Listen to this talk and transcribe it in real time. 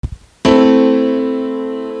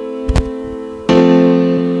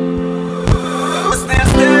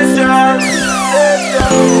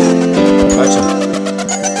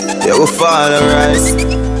fall and rise,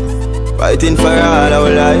 fighting for all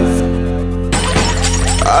our life.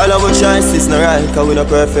 All our choices not right, cause we not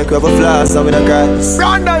perfect, we have a flaws and we not Christ.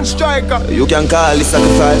 Brandon Striker. You can call it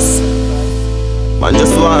sacrifice. Man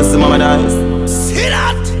just wants to harmonize. See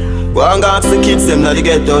that? Go and ask the kids them not to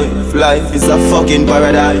get out. If life is a fucking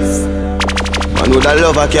paradise, man would I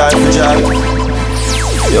love a car for drive.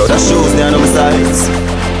 Yo, the shoes they are on my sides.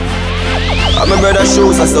 And my brother's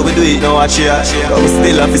shoes, that's how we do it now at cheer. But we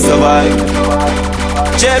still have to survive.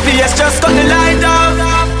 JPS just cut the light down.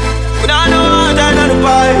 We don't know how to the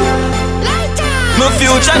pipe. My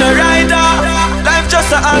future no rider. Life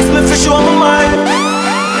just a ask me for show my mind.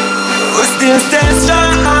 We still stay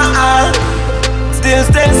strong. Still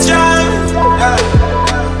stay strong.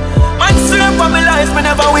 Man straight for my life. Me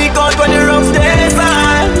never weak out when the rough days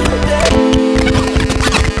on.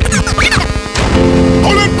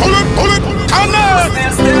 Pull it, pull it, pull it. Come on.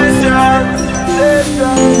 Still stay strong.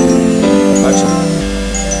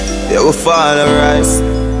 Yeah, we fall and rise,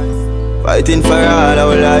 fighting for all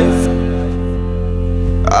our life.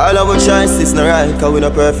 All our choices not right, cause we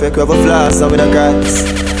not perfect, we have a flaws and we not Christ.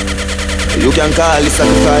 You can call it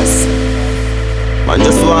sacrifice. Man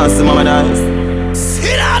just wants to harmonize.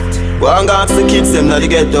 See that? Go and ask the kids them not to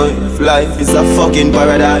get out. If life is a fucking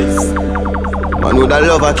paradise, man would I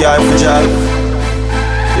love a car for drive.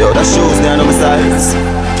 Yo, the shoes they are on my sides.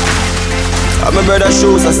 And my brother's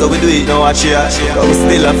shoes, that's how we do it now at cheer. But we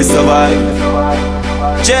still have to survive.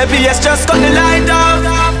 JPS just cut the light down.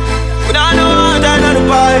 We don't know how to the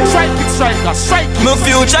pipe. Strike it, striker, strike it. My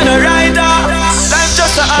future no rider. Life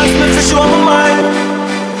just a ask me for show my mind.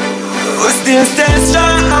 We still stay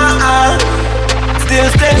strong. Still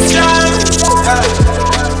stay strong.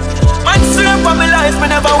 Man straight for my life.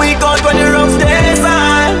 Me never weak out when the rough days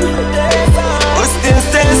on. We still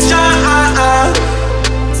stay strong.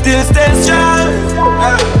 Still stay strong.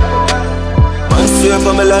 Man straight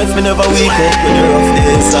for my life. Me never weak out when the rough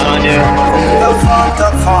days on.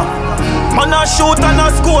 Top farm. Man a shoot and a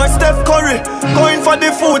score, Steph Curry. Going for the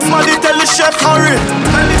food, somebody tell the chef hurry.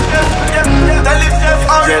 Tell the chef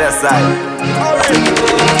hurry.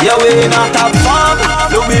 Yeah, we in a top farm.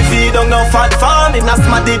 Louis V don't know fat farm. In a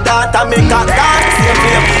smarty data make a dance.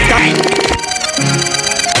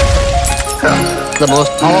 The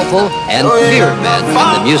most powerful and feared man in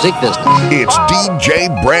the music business. It's DJ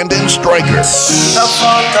Brandon Striker.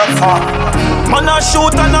 Man a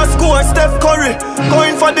shoot and a score, Steph Curry.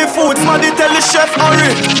 Going for the food, somebody tell the chef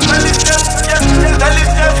hurry. Tell the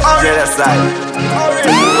chef hurry.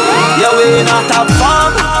 Yeah, we in a top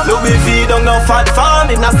farm. Louis V don't know fat farm.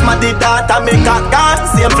 In a smarty data make a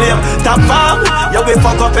dance. Same flame, top farm. Yeah, we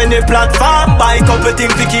fuck up any platform. Buy couple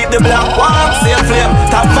things to keep the black warm. Same flame,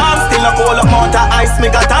 top farm. Still a cold amount of ice me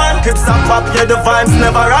got on. Crips and pop, yeah, the vibes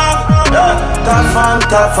never wrong. Top farm,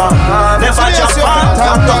 never jump on.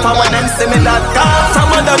 Top tougher when them see me that gone.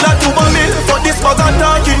 From under that to me, for this bag of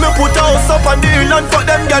talking. Me put a house up on the hill and fuck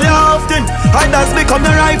them girl often. Hiders become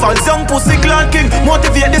the rivals, young pussy clanking.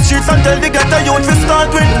 Motivate the streets and tell the ghetto youth to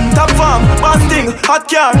start with. Top farm, boss thing, hot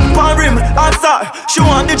car, pan rim, hot star. She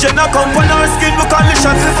want the gender come on her skin. We call the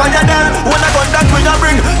shots, we fire them. When I gun that we a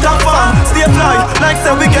bring. Top farm, stay fly, like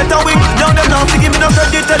say we get a wing. Now them now to give me no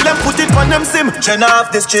credit, tell them put it on them sim. Jenna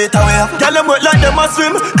off the straight away. Tell them work like them a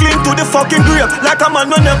swim. Clean to the fucking grave, like a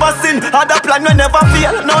man we never sin. Had a plan we never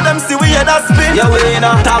fail, now them see we head a spin. Yeah, we in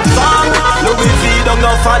a top farm. Louis V don't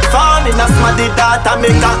know fat farm. In a smarty data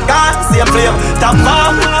make a gun. Same flame, top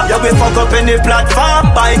farm. Yeah, we fuck up any platform.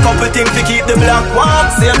 Buy couple things to keep the black warm.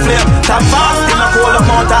 Same flame, top farm. Still a cold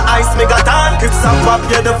amount of ice me got on. Crips and pop,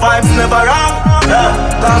 yeah, the vibes never wrong.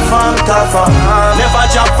 Top farm, never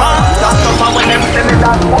jump on. Top farm when them tell me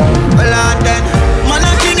that. Well, then, man,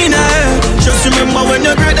 I'm king in a head. Just remember when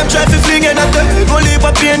you're great, them try to fling in a day. Go leave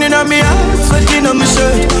a pain in a me heart, sweating on my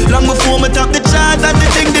shirt. Long before me top the chart and the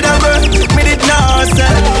thing did I work. Me did not say,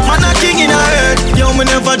 man, I'm king in a head. Yo, me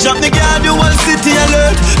never drop the guard, the whole city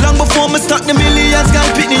alert. Long before me stock the millions, girl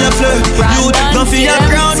pick me a flirt. You go for your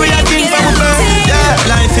ground, we are king from a bird. Yeah,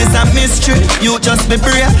 life is a mystery, you just be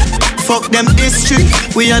brave. Fuck them history,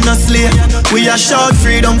 we are not slave. We are shout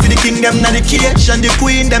freedom for the kingdom, not the cage. And the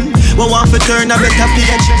queen them, we want to turn a better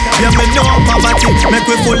page. Yeah, me know poverty, make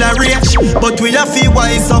we full of rage. But we have to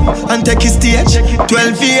wise up and take his stage.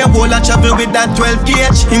 12 year old and travel with that 12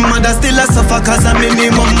 gauge. Him mother still a suffer cause a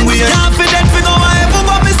minimum wage. Confident we go ever,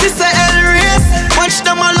 but me sister L race. Watch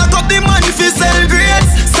them all lock up the man fi sell grades.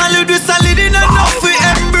 Solid we solid enough we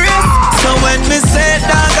embrace. So when me say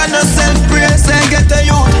dog I no self praise, I get a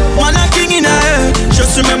youth. Man a king in a head.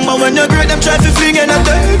 Just remember when you're great, them try to fling in a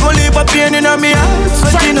day. Go leave a pain in my heart,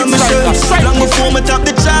 sweating on my shirt. Long before me top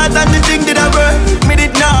the chart and the thing did I work. Me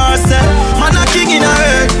did not say, man a king in a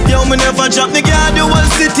hurt. Yo, me never drop the guard, the whole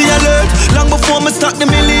city alert. Long before me start the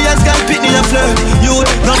millions, got pit in a flirt. You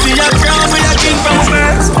not be a crown, we a king from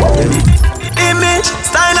birth. Image,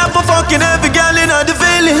 style up for fucking every girl in the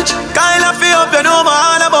village. Kinda feel up, you know my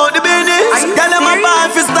all about the business. Girl, I'm a ball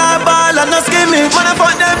for star ball and no skimming. When I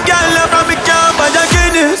fuck them girl from me camp and your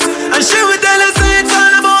Guinness. And she will tell us it's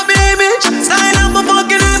all about me image. Style up for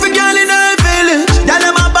fucking every girl in the village. Girl,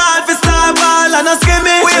 I'm a ball for star ball and no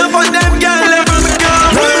skimming. We fuck them girl from me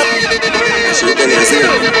camp. She will tell us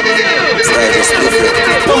style is different.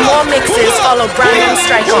 For more mixes, follow Brandon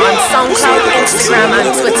Striker on SoundCloud, Instagram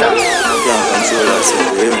and Twitter.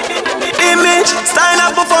 Image, style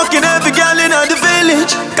up for fucking every girl in the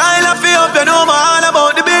village. Kinda feel up, you know my all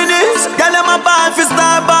about the business. Girl, I'm a ball for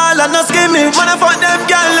star ball and no skimming. When I fuck them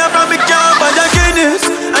girl from me camp and your Guinness.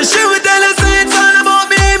 And she will tell us it's all about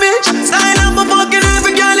me image. Style up for fucking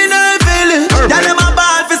every girl in the village. Girl, I'm a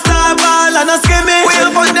ball for star ball and no skimming. We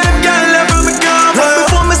fuck them girl from me camp.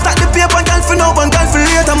 Before me start the paper, girl for now and girl for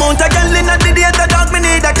later. Amount of girl in the data, dog, me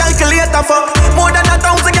need a calculator for more than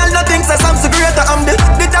 1,000 girl, nothing says I'm so greater. I'm the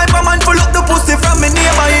type of man full up the pussy from me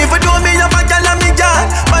neighbor. Even though me have a girl and me girl,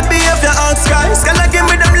 bad behavior ask Christ. Girl, I give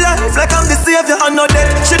me them life like I'm the savior. I know that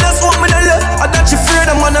she just want me to love. I that she afraid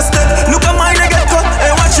I'm on a step. Look at my nigga cut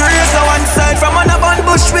and watch her race on one side. From on a bun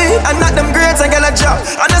bush me and not them grades and get a job.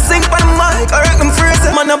 And I sing for the mic, I wreck them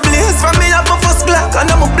phrases. Man a blaze from me up a first Glock and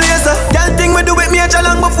I'm a blazer. Girl think me do it major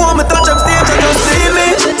long before me touch up stage. I just the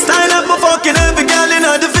image. Style up for fucking every girl in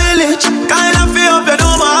the village. Kinda feel up, you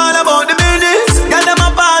know my all about the business. Girl them a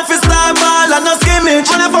ball for star ball and no skimmage.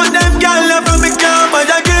 When I fuck them girl from me camp and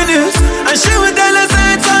your Guinness. And she will tell us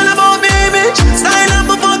it's all about me image. Style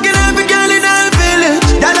up for fucking every girl in the village.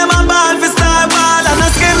 Girl them a ball for star ball and no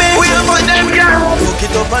skimmage. We a fuck them girl. Fuck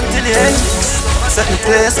it up until the end. Set the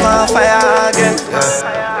place on fire again.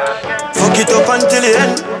 Fuck it up until the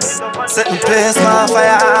end. Set the place on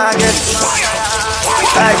fire again.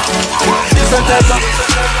 Like, different type of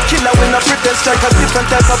killer when I pretend strike. A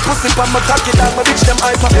different type of pussy pa my cocky down, my bitch them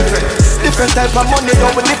hyper. Different type of money,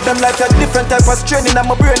 though we live them like a different type of straining.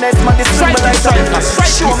 I'm a brain nice man, they swing me like that.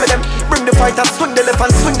 Show me them, bring the fighter, swing the left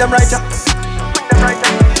and swing them right.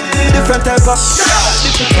 Different type of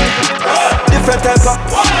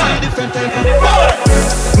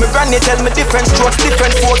my granny tell me different strokes,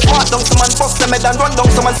 different force. Walk down some man, bust them head and run down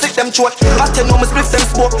some man, stick them throat. I tell no me split them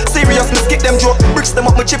smoke, serious me skip them joke. Bricks them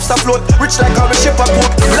up, my chips afloat, rich like how we ship a coat.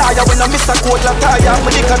 Liar when I miss a code, like tire, my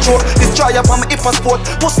dick a choke. Destroyer for my hip a sport,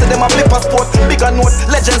 posted them a flip a sport. Bigger note,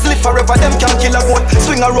 legends live forever, them can't kill a goat.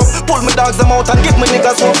 Swing a rope, pull me dogs them out and give me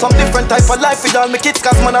niggas hope. Some different type of life for y'all, me kids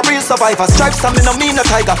cause man a real survivor. Stripes and me no mean a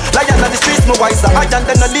tiger, lion on the streets me wiser. I and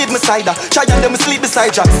them no lead me cider, try and them sleep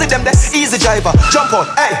beside ya. See them there, easy driver, jump on,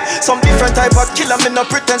 hey. Some different type of killer, me no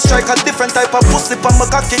pretend strike. A different type of pussy pa my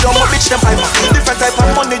cocky, don't my bitch them hyper. Different type of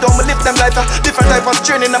money, don't me lift them lighter. Different type of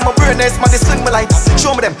training, and my brain is man, they swing me lighter.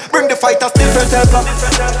 Show me them, bring the fighters. Different type of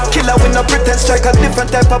killer, we no pretend strike. A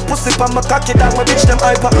different type of pussy pa my cocky, don't my bitch them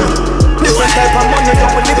hyper. Different type of money,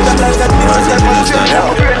 don't me lift them lighter. Different type of training, and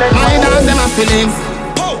my brain is my dog them a feelings,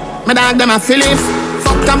 my dog them a feelings.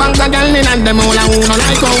 Fuck a bang a girl in and them all a who no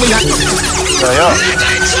like how we a.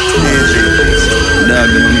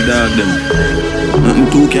 Dog them. Nothing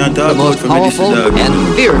too can't talk The most powerful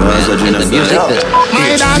and fearless in the music business.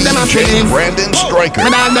 My dog them a DJ feelings, Brandon Striker. my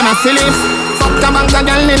dog them a feelings. Fuck a bang a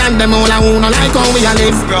girl in and them all a who no like how we a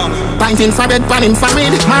live. Pinting for bed, panning for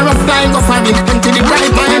mid. My rough flying go for it, empty the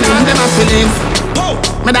bright. My dog them a feelings,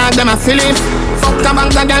 my dog them a feelings. Fuck a bang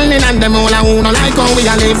a girl in and them all a who no like how we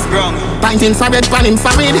a live. Pinting for bed, panning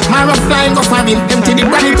for mid. My rough flying go for it, empty the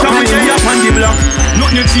bright. Come here up on the block.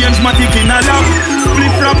 Nothing change, matic in a lap.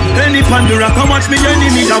 Flip flop, any pandora. Come watch me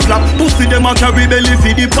enemy a flap. Pussy them a carry belly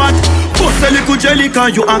for the pot. Bust a little jelly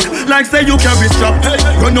can you act like say you carry strap. Hey,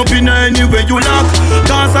 run up in anywhere you lock.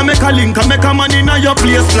 Dance and make a link and make a man in a your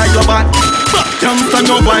place fly your back. Youngster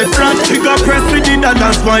no boy flat. Trigger press with the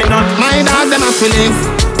dance, why not? My dog them a feelings,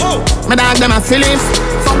 my dog them a feelings.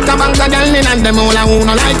 Fuck a bang a girl in and them all a who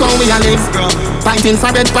no like how we a live. Fighting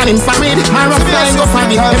for bed, panning for mid. My rough flying go for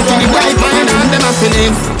it, empty the bright. My dog them a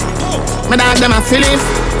feelings, my dog them a feelings.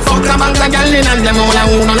 Fuck a bang a girl in and them all a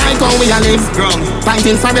who no like how we a live.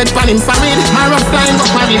 Fighting for bed, panning for mid. My rough flying go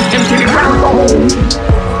for it, empty the bright.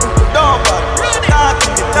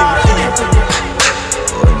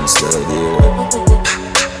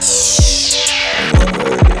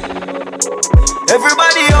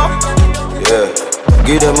 Everybody up. Yeah,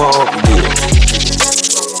 give them up,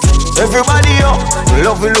 Everybody up,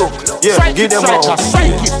 love you look. Yeah, give them all.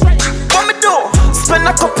 What me do? Spend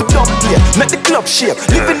a couple dumb here, make the club shake.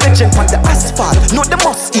 Living legend on the asphalt, know the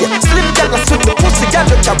must here. Slim gal and swing the pussy, gal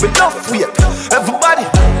you carry enough weight. Everybody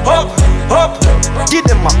up, up, give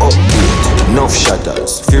them a upbeat. Enough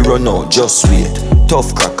shatters, fear run out, just wait.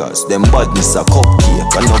 Tough crackers, them badness a cupcake.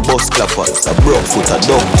 And no bus clappers, a broke foot a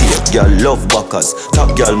dog tape. Girl love backers,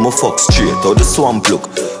 top girl mo fuck straight. How the swamp look,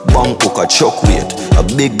 bank hook a chuck weight. A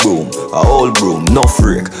big broom, a old broom, no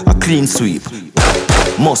rake, a clean sweep.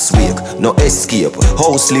 Must wake, no escape.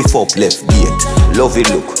 House lift up left gate. Love it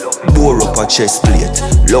look, bore up a chest plate.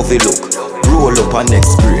 Love it look, roll up a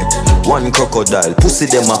next grade. One crocodile, pussy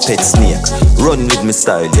them a pet snake. Run with me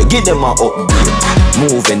style, yeah, give them a upgrade.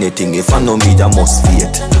 Move anything, if I know me, that must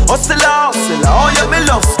fate. Hustler, oh yeah, me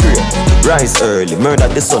love straight. Rise early, murder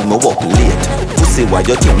the sun, me walk late. Pussy, why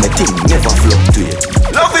you think me thing never fluctuate?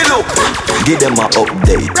 Love it look, give them a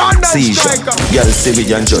update. Seizure, y'all see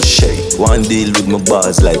me and just shake. One deal with my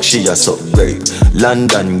bars like she a subgrade.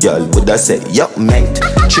 London girl, would I say, yup mate.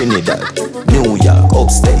 Trinidad, New York,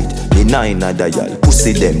 upstate. The 9 other y'all,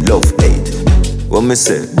 pussy them love hate. When me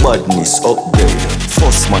say, badness upgrade.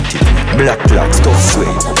 First matic, black clocks, tough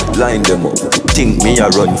suede. Line them up, think me a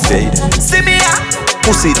run fade. See me ya,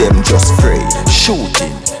 pussy them just afraid.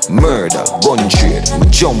 Shooting, murder, gun trade. Me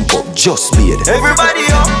jump up, just made. Everybody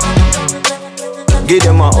up, give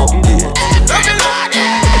them a update.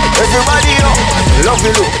 Everybody up, love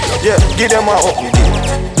you look. Yeah, give them a update.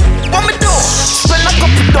 What me do? Spend a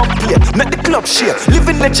couple dumb here, make the club shake.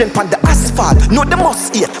 Living legend on the asphalt, know the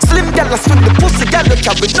must here. Slim gal swing the pussy, gal you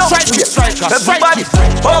carry no weight. Everybody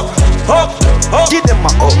up, up, up, give them a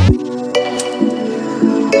up.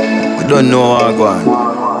 We don't know how I go on.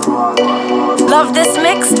 Love this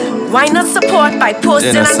mix? Why not support by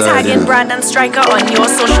posting and tagging Brandon Striker on your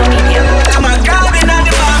social media? I'm a cabin at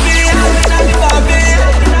the pavilion.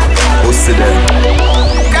 Pussy them.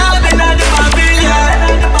 Cabin at the pavilion.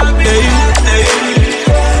 Hey, hey.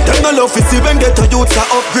 Them no love to see when get a youth a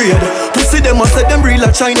upgrade. Pussy them a say them real a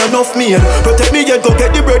China enough made. Protect me yet go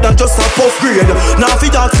get the bread and just a puff grade. Now if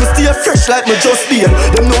you ask me stay fresh like me just did.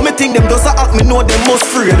 Them know me think them does a act me know them must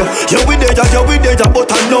afraid. Yeah we there,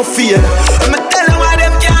 but I no fear. I'ma tell them why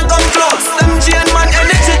them can't come close. Them chain man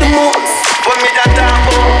energy the most. What me that talk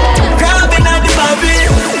about? Crabbing at the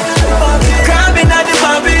pavilion. Crabbing at the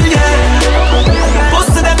pavilion.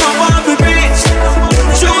 Pussy them no want to reach.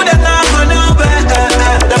 Show them not go nowhere.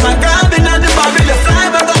 Them a crabbing at the pavilion. Fly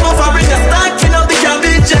back up over it. They're stacking up the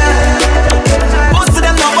cabbage. Pussy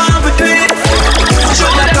them no want to reach. Show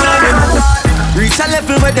them crabbing. Reach a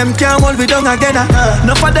level where them can't hold we down again.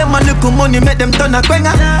 Enough of them a look money make them turn a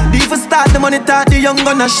quenga. The even start the money talk the young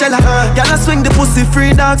gun a sheller. Y'all swing the pussy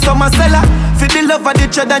free dogs from a cellar. For the love of the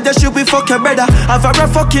cheddar just should be fuck your brother. Have her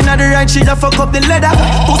fucking at the right she just fuck up the leather.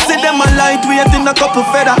 Pussy them a lightweight in a couple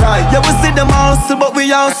feather. Yeah we see them a hustle but we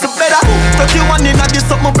a hustle better. 31 in a this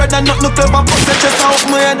up my brother not no clever. Pussy just out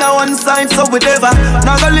my head on one side so we never.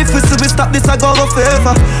 Now go live we see we stop this I go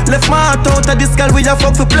forever. Left my heart out of this girl we a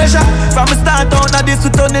fuck for pleasure. From the start out of this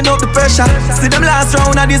we turning up the pressure. See them last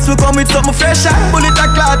round of this we come with something fresher. Bullet a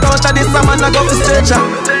clot out of this a man a go for stretcher.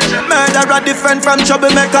 Murderer different from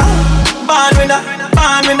troublemaker. Born winner,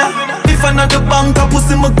 born winner. If I not the bank I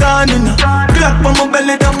pussy my gun in. Clock on my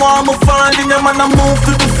belly them want me fall in. Them and I move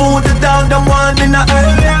to the food the dog them want in.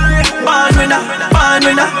 Born winner, born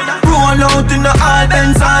winner. Roll out in the all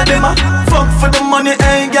Benz all them. Fuck for the money,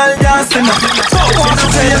 hey girl, dancing.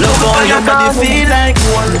 Love how your body feel like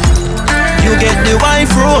one. You get the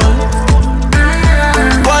wife roll.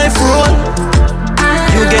 Wife roll.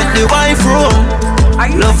 You get the wife roll.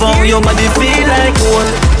 Love how your body feel like one.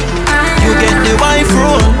 You get the wife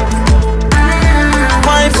roll.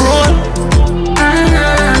 Wife roll.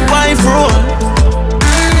 Wife roll.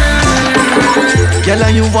 Girl,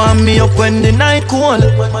 and you want me up when the night cold.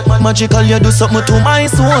 Magical, you do something to my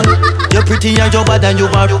soul. You're pretty and you're bad and you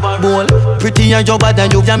are bold. Pretty and you're bad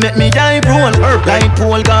and you make me eye roll. Light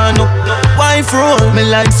pole gone up, wife roll. Me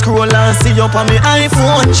like scroll and see up on me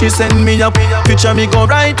iPhone. She send me a picture, me go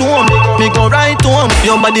right home. Me go right home.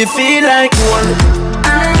 Your body feel like one.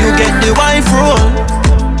 You get the wife roll.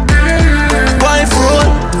 Wife roll.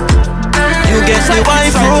 You get the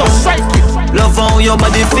wife roll. Love how your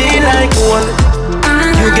body feel like one.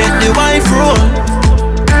 You get the wife roll.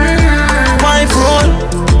 Wife roll.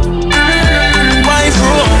 Wife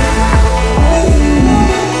roll.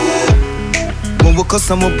 When we cuss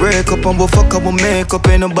and we break up and we fuck up we make up.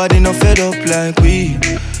 Ain't nobody no fed up like we.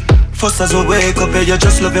 First as we wake up, yeah, you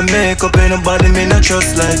just love your makeup. Ain't nobody me not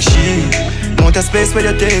trust like she. Want a space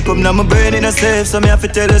where you take up. Now my brain in a safe, so me have to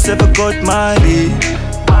tell yourself I cut my lead.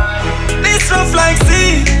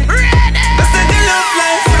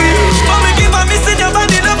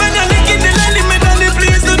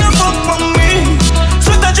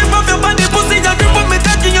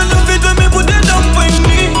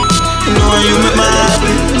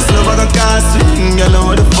 You know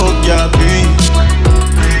what the fuck you breathe.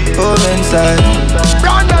 Oh, inside.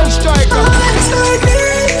 Brandon Striker.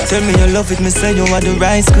 Tell me you love it, me say you want the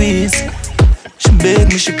right squeeze. She beg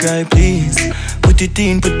me, she cry please. Put it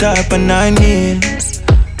in, put her up on 9 heels.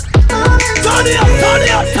 Turn it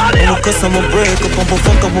up. Cause I'm a break up, I'm a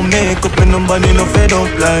fuck up, I'm make up. And nobody no fed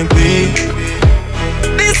up like me.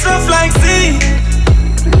 This rough like sea.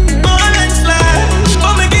 All and slide.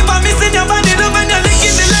 But me keep on missing your body. Love when you're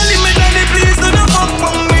licking the lily. Me daddy, please do not fuck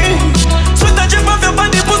for me. Sweat a drip off your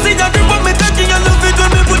body, pussy. You grip on me, touching. You love it when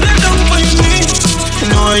me put it down for you. You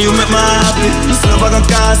know you make me happy. This love like a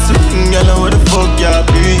castle. You know what the fuck you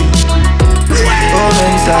breathe. All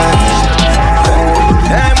inside.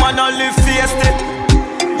 Hey man, only fiesta.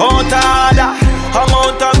 Out of order.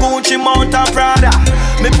 Amount of Gucci, mount of Prada.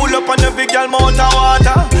 Me pull up on the big girl, mount of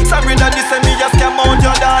water. Sorry that this me just came out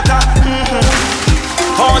your daughter.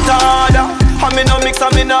 Out of order. I me no mix,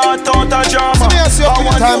 I me no out of drama. I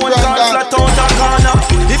want phone call flat out of corner.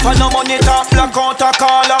 If I no money talk, black out of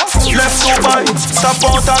collar. Left Dubai, stop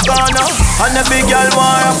out of Ghana. And the big girl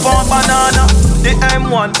want a phone banana. The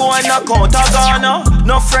M1 boy knock out a Ghana.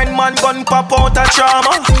 No friend man gun pop out a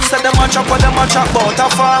trauma. Say them a chop or them a chop out a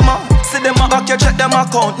farmer. See them a back you check them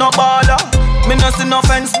account no baller. Me no see no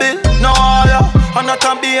fence bill, no order. And not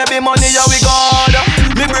a baby money yeah we go order.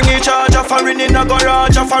 Me bring a charger foreign in a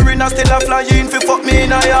garage. A foreigner still a fly in fi fuck me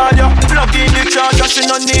in a yard yeah. Plug in the charger she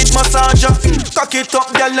no need massager. Cock it up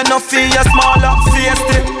girl you no feel ya smaller. Face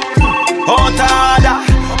it out of order.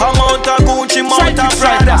 Amount of Gucci, mount of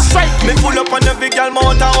Prada. Me pull up on the big girl,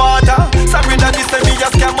 mount of water. Sorry that this time me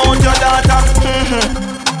just came out your daughter.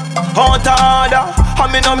 Out of order. I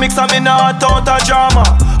me no mix, I me no out of drama.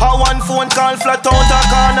 I one phone call flat out of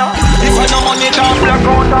corner. If I no money, can't black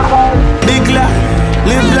out of corner. Big lie,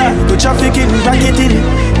 live lie, do trafficking, racketing.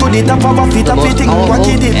 To the top of a fit, a fitting, what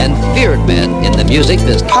it is. And feared men in the music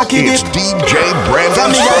business. It's DJ Brandon From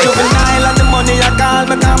me a juvenile and the money I call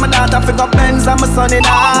me. Call my daughter fi go Benz and my son in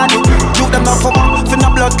Hardy. You them no fuck up, fi no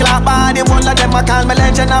blood clot body. One of them I call me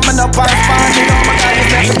legend and me no pass party. No my God is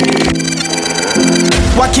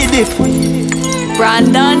Wacky dip.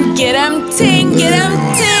 Brandon, get him ting, get him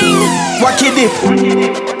ting. Wacky dip.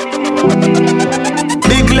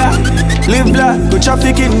 Big lie, live lie, go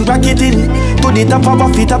trafficking, racketing. To the top of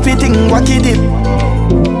a fit, a fitting, wacky dip.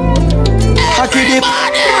 Wacky dip.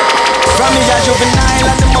 From me a juvenile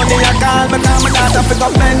and the money I call me. Call my daughter fi go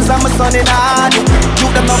Benz and my son in Hardy. You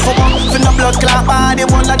them no fuck up, fi no blood clot body.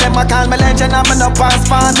 One of them I call me legend and me no pass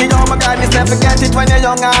party. Oh my God, this never forget it when you're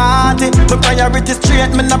young and hearty. My priority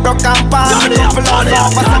straight, me no broke and pass. Me couple of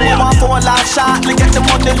offers and me want for a last shot. Me get the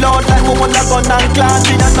money load like me want a gun and class.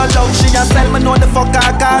 She a no love, she a sell, me know the fuck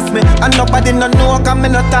I cost me. And nobody no know cause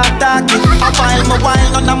me no talky. I file me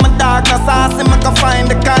wild, none of my dark no saucy. Me can find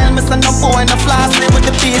the Kyle, me send no boy no flossy. With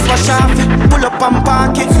the piece for sharp. Pull up and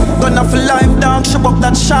park it. Gonna for life down, show up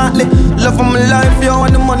that shortly. Love of my life, yo,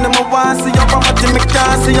 and the money my want. See your property, me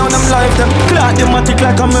can't see on them life them. Clock them matic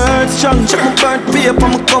like I'm earth strong. Check my burnt paper,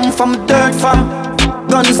 me come from a dirt farm.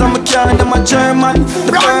 Guns on my car, them a German.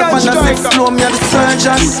 The bird on a 6 floor, me a the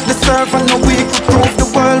surgeon. The servant no weak, we prove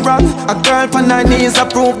the world wrong. A girl on her knees, I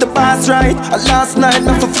prove the boss right. Last night,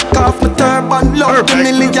 me for fuck off my turban. Love the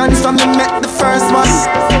millions, so me met the first one.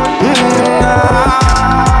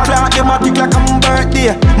 Clock them a tick like I'm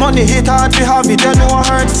birthday. Money hit hard fi have it, you know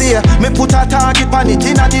hurt fear. Me put a target on it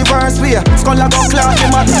in a diverse way. Skull a go clock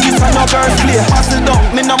them a tick, this a no burst play. Pass it down,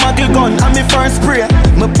 me no muggle gun, and me first spray.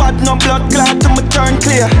 Me bad no blood clot till me turn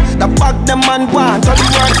clear. The bag them man want, all the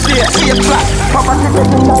work stay. See a clock, papa tick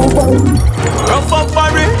it in my phone. Rough up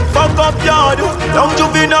Barry, fuck up yard. Young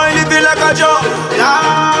juvenile living like a job.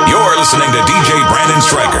 You're listening to DJ Brandon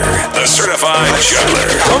Striker, the certified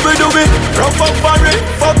juggler. Do me, rough up Barry,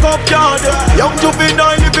 fuck up yard. Young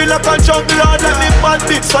juvenile living like a juggler. Let me bad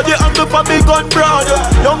bitch, so the angle for me gun broad.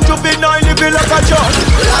 Young juvenile living like a juggler.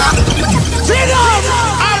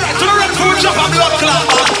 Alright, to the red food shop and blood clot.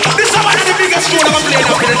 This is one of the biggest food I'm playing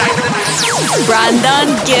up in the night. Brandon,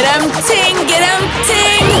 get him ting, get him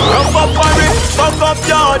ting. Rough up Barry, fuck up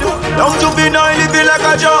yard. Young juvenile living like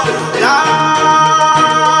a juggler.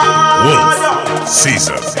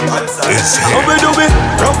 Caesar is here. Do me,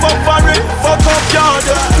 rough up Barry, fuck up yard.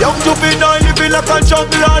 Young juvenile living like a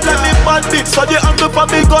juggler. Let me bad bitch, so the angle for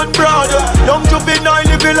me gun broad. Young juvenile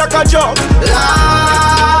living like a juggler.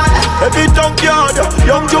 Every junkyard,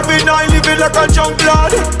 young juvenile living like a juggler.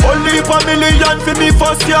 Only for million for me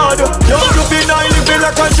first yard. Young juvenile living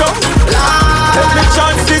like a juggler. Every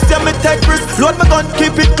chance this yeah me take risk. Load my gun,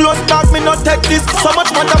 keep it close, dog, me not take this. So much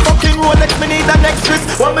motherfucking Rolex, me need an extras.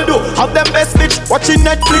 What me do? Have them best bitch watching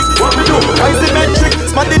Netflix. What me do? Rise the metric,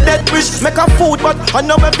 man the dead wish. Make a food, but I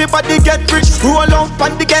know everybody get rich. Roll out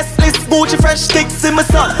on the guest list, Gucci fresh sticks in my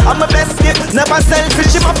son. I'm a best kid, never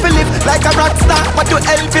selfish. I'm a Philip like a rock star, but you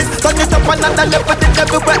Elvis. Turn it up another level, the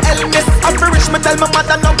devil will Elvis. I'm rich, me tell my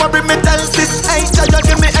mother, no worry, me tell sis. Hey, child,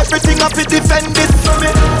 give me everything I fi defend this. So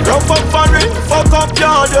me rough up for it, fuck up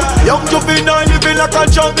yard. Young juvenile living like a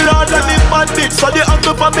jungle lord. Let me mad bitch, so the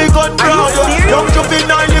uncle for me gun proud. Young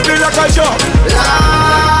juvenile living like a jungle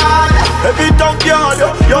lord. Every junkyard,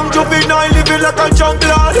 young juvenile living like a jungle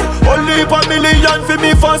lord. Only $1 million for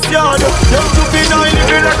me first yard. Young juvenile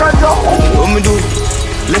living like a jungle. What me do?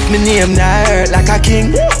 Left me name now hurt like a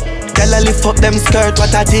king. Girl, I lift up them skirt,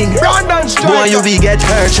 what a thing. Boy, you be get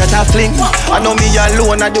hurt, shut a fling. I know me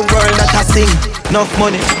alone at the world that I sing. Enough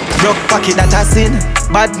money, broke pocket that I sin.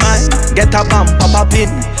 Bad man, get a bomb, pop a pin.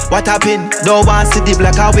 What a pin, don't want see the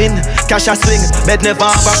black a win. Cash a swing, bed never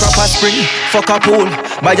have a proper spring. Fuck a pool,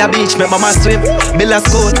 by a beach, make mama swim. Build a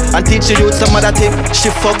school, and teach you youth some other thing. She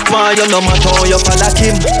fuck man, you no matter how you follow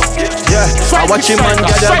him. Yeah, I watch him and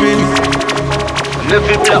gathering.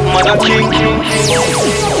 Every black man a king.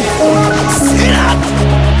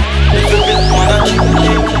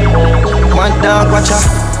 Man dog watch a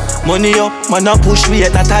money up, man a push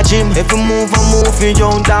weight at a gym. Every move I move, you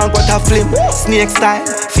young dog what a flim. Snake style,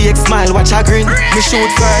 fake smile, watch a grin. Me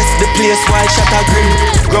shoot first, the place while shot a grin.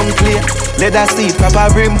 Ground plate, leather seat, proper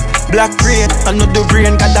rim. Black rain, another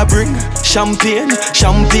rain gotta bring. Champagne,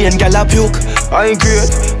 champagne, gal a puke. I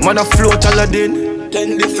grade, man a float Aladdin.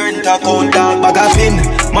 10 different account, dog, bag a pin.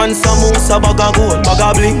 Man samosa, bag a gold, bag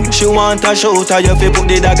a bling. She want a shout, you fi put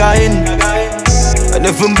the dagger in. And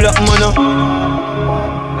every black man a,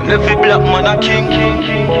 and every black man a king.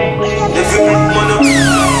 Every black man a,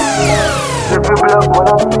 every black man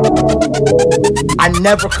a. I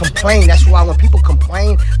never complain. That's why when people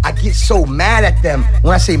complain, I get so mad at them.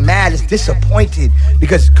 When I say mad, it's disappointed.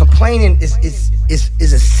 Because complaining is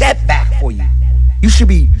a setback for you. You should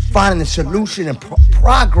be finding a solution and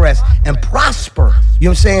progress and prosper. You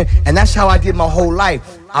know what I'm saying? And that's how I did my whole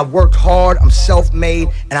life. I worked hard, I'm self-made,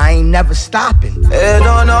 and I ain't never stopping. They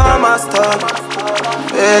don't know my stuff.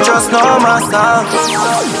 They just know my stuff.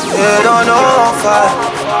 They don't know how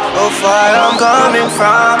far I'm coming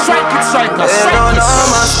from. They don't know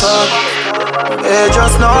my stuff. They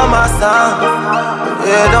just know my stuff.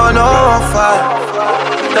 They don't know how far.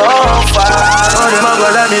 Oh, them a go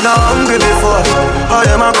let me not hungry before. Oh,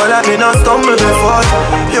 them a go let me not stumble before.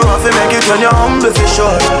 You want to make it when you're humble for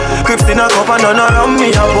sure. Crips in a cup and none around me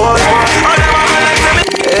a boy. Oh, them a go like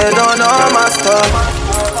me. They don't know my stuff.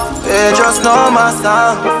 They just know my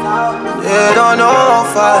sound. They don't know how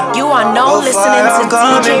far. You are now listening to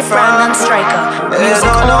DJ Brandon Striker. Music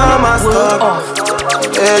on, world off.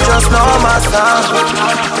 They just know my sound.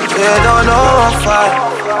 They don't know how far.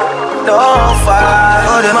 No fire.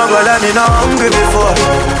 Oh, them a go let me not hungry before.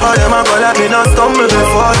 Oh, them a go let me not stumble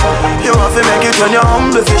before. You want to make it when you're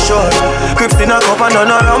humble for sure. Crips in a cup and none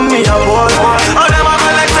around me a boy. Oh, them a go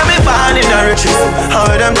like to me born in the riches. How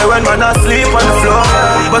them they when man asleep on the floor.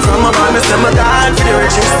 But from a man me say me gone for the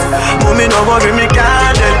riches. Mommy no worry me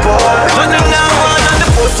can't dead boy. But them now one on the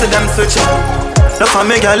post to them switching. No for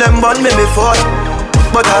me girl them born me before.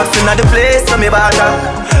 But I've seen at the place so me bother.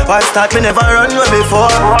 Why start me never run way before.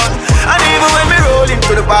 And even when me roll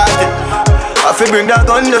into the party, I feel bring that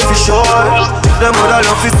gun there for sure. Them woulda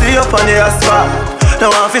love to see up on the asphalt.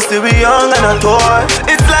 Now I feel still be young and a toy.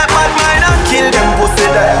 It's like bad mind and kill them pussy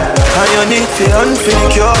there. And you need to hunt for the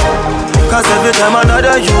cure. Cause every time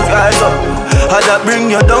another you rise up, I that bring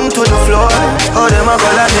you down to the floor. Oh, them a go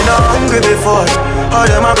like me not hungry before. Oh,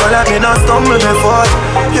 them a go like me not stumble before.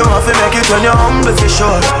 You want to make it when you're humble for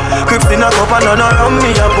sure. Crips in a cup and none around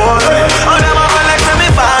me a boy. Oh, them a go like me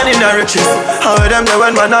born in the riches. How them they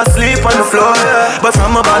when man asleep on the floor. But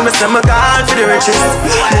from a band me say me gone for the riches.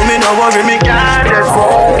 Me no worry me can't get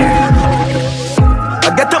full.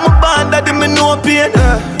 I get on my band that me no pain.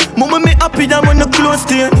 Mama me happy that when the close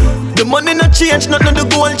to it. The money no change, nothing the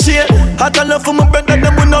gold chain. I can love for my brother,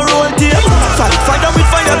 them we no roll tape. Fire with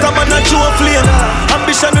fire, come on and show a flame.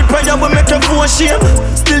 Ambition with prayer, we make you full shame.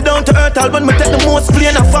 Still down to earth, I'll me take the most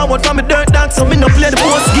plane. I forward from me dirt dance, so me no play the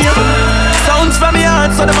post game. Sounds from me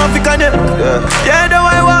heart, so them have to connect. Yeah, the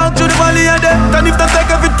way I walk through the valley of death. And if they take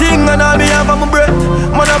everything, and all me have on my breath,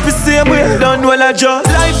 man up the same way, done well I just.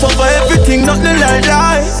 Life over everything, nothing like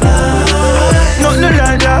life. Nothing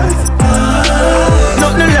like life.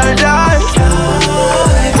 Nothing like life.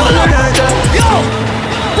 Nothing like life. Yo!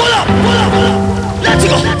 Pull up! Let's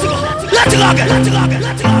go!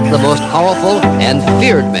 The most powerful and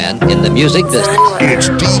feared man in the music business. It's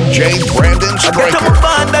DJ Brandon I get on my Striker.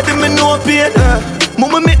 band that me no pain.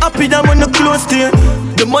 Mama me happy than when the close to you.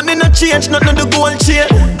 The money not change, nothing the gold chain.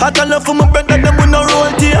 I got love for my brother, them with no roll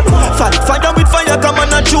tape. Fight fire with fire, come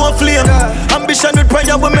on and show a flame. Ambition with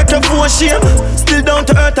prayer will make you for shame. Still down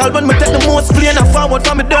to earth, I'll when me take the most plane. I forward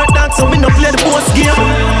from me dirt dance, so me no play the boss game.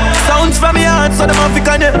 Sounds from me heart, so them have to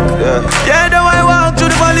connect. Yeah, the way I walk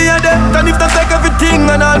through the valley of death. And if they take everything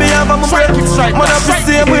and all me have, I'm a break. Man, I feel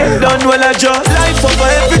same way, done well I just life over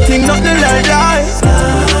everything, nothing like life.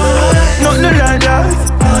 Nothing like life.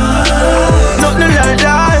 Nothing like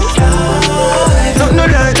life.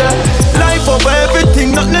 Nothing like that. Life over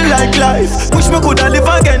everything, nothing like life. Wish me coulda live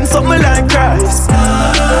again, something like Christ.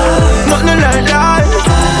 Nothing like life.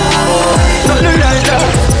 Nothing like that.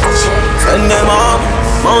 Send them on.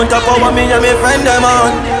 Mount a power, me and me friend them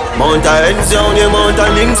on. Mount a ends down, the mount a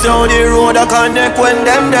links down, the road a connect when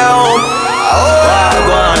them down.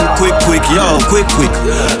 Go on, quick, yo, quick.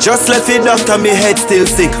 Just left it doctor, me head still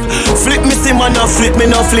sick. Flip me see man, no flip me,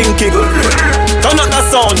 no fling kick. Turn up the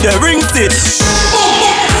sound, the ring stitch.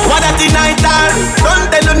 What at the night time? Don't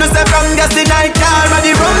tell you no say from gas the night time. And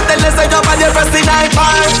the room tell us I jump on the press the night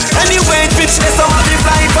bar. Anyway, bitch, they some of the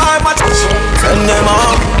fly far. Send them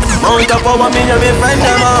on. Mount a power, me and me friend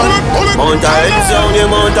them on. Mount a ends down, the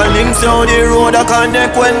mount a links down, the road a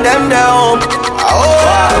connect when them down.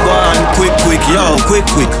 Go on, quick, yo, quick.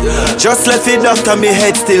 Just left it doctor, me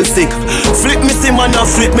head still sick. Flip me see man, no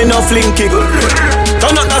flip me, no fling kick.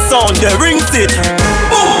 Turn up the sound, the ring stitch.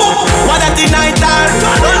 What at the night time?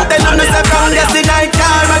 Don't tell them no say from gas the night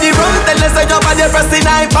time. And the room tell us I jump on the press the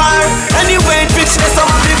night bar. Anyway, bitch, they some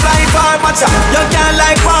of the fly far. Matcha, you can't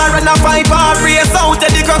like war and a fight bar. Race out,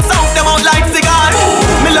 and the crowd sound them out like cigar.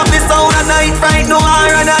 Me love the sound and night fright no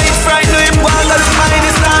higher. And night fright no him one of the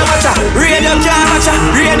finest star. Matcha, radio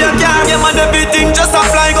car, yeah man everything just a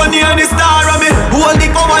fly go near the star. And me hold the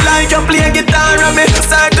power like you play guitar. And me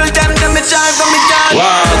circle them me drive from me car.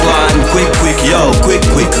 Go on, quick, yo, quick.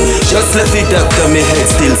 Just left it up to me head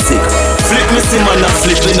still sick. Flip me see man, not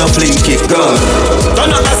flip me, no fling kick. Go.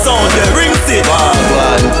 Turn up the sound, the ring sit. Go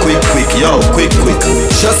on, quick, yo, quick.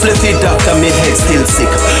 Just left it up to me head still sick.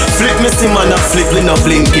 Flip me see man, not flip me, no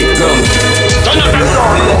fling kick. Go. Turn up the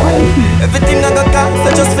sound. Everything I got cost,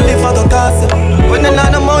 I just feel it I got cost. When I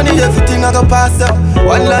lot of money, everything I got pass up.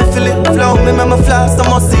 One life feel it flow, me my flash, I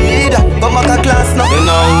must see that. But my got class now. You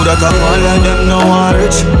know who that I want like them no one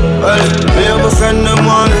rich. Well, me and my friend them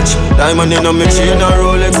one rich. Diamond in my chain and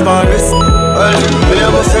Rolex Paris. Well, me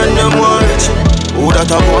and my friend them one rich. Who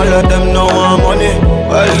that I want like them no one money.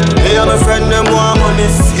 Well, me and my friend them want money.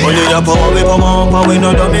 Money ya power, we power up. And we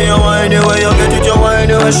know that me you want anyway. You get it, you want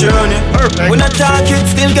anyway, sure. When I talk it,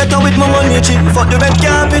 still get out with my money, G. Fuck the red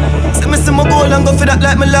carpet. See me see my goal and go for that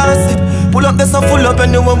like me lost it. Pull up this and full up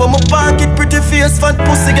anyway when my pocket. Pretty face, fat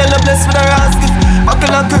pussy, girl, I'm blessed with a rascal.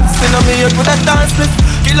 Buckle and grips in my head with a dance lift.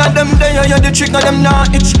 Kill all them there, yeah, the trick, now them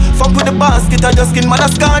not itch. Fuck with the basket, I just skin mother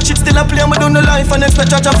scotch it. Still I play, me down the life and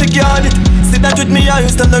expect judge to guard it. See that with me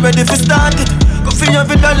eyes, stand ready for start it. Go for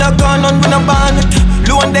every dollar gone on when I ban it.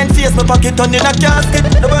 Blue and then face, my pocket on in a casket.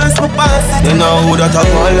 The burst, my pass it. You know who that I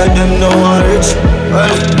call like them no one rich. Well,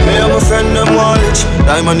 me and my friend them one rich.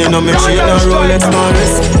 Diamond in my chain and Rolex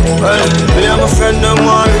Paris. Well, me and my friend them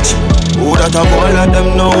one rich. Who that I call like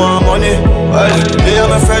them no one money. Well, me and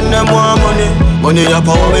my friend them one money. Money a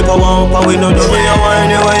power, we power up. And we know do me a wine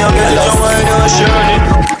anyway. You get it, you wine anyway, sure.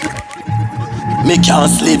 Me can't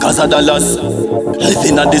sleep cause of dollars.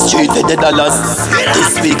 Living on the street for the dollars.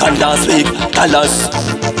 This week and last week, dollars.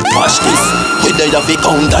 Watch this, we there have a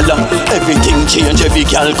count dollar. Everything change, every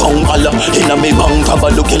girl count dollar. Inna me bank cover,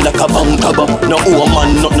 looking like a bank cover. No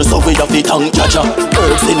woman, nothing so we have a tongue catcher.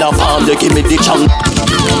 Herbs in a palm, they give me the chunk.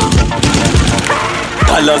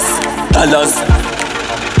 Dollars.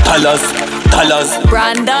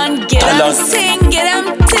 Brandon, get them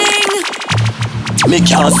ting. Me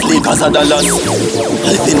can't sleep cause of dollars.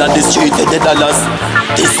 Living on the street for the dollars.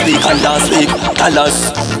 This week and last week,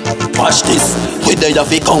 dollars. Watch this, we there have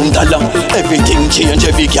a count dollar. Everything change,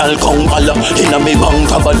 every girl count dollar. Inna me bank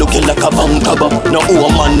cover, looking like a bank cover. No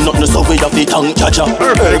woman, nothing so we have a tongue catcher.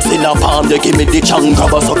 Herbs in a palm, they give me the chunk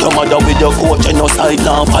cover. Suck your mother with your coach and no side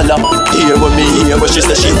lamp follow. Here with me, here where she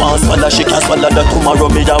say she wants swallow. She can't swallow that tomorrow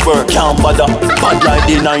me a work can't bother. Bad like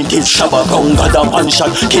the 90s, shabba gun gather. One shot,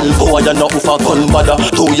 kill forward and not for gun bother.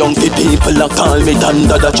 Too young for people that call me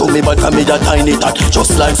Danda. That show me but me a tiny tat,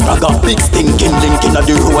 just like Spragger. Big stinking link inna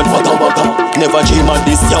the road, but waka. Never dream of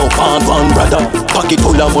this, yo, pan one brother. Pocket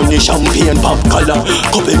full of money, champagne, pop collar.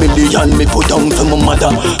 Couple million me put down for my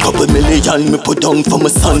mother. Couple million me put down for my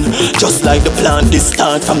son. Just like the plant, this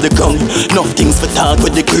start from the ground. Nothing's for talk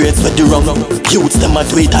with the grades for the wrong. Youths them a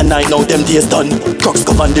tweet and I know them days done. Crooks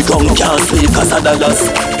come on the ground, can't sleep cause of dollars.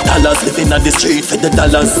 Dollars living on the street for the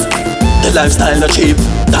dollars. The lifestyle not cheap,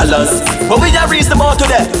 dollars. But we just reach the more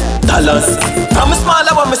today, dollars. From a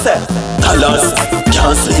smaller one me say, dollars.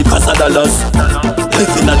 Can't sleep cause of dollars.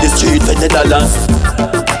 Living on the street for the dollars.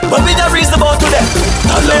 But we just reach the more today,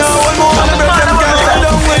 dollars. From a smaller one me say,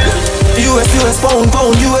 US, pound,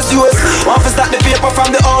 US. Want to start the paper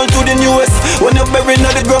from the old to the newest. When you're buried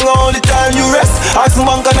on the ground all the time you rest. Ask the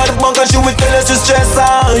bank and the bank and she will tell us to stress.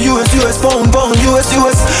 US, pound, US.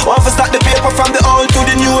 Want to start the paper from the old to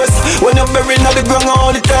the newest. When you're buried on the ground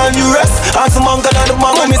all the time you rest. Ask the bank and the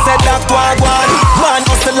bank when me said that one. Man,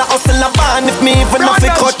 hustle a ban. If me even off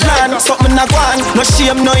a cut land, something a gone. No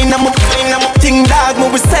shame, no in a thing dog.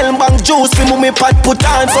 Me we sell bank juice, fi me pot put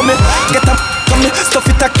on. So me get a stuff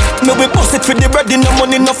it a me we bust it for the bread, no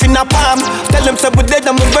money, nothing a palm. Tell them say we dead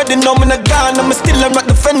and me ready, no me not gone. I'm still a rock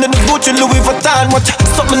defending the Gucci Louis Vuitton. Watch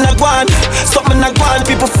something a gone.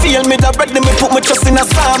 People feel me that ready, me put my trust in a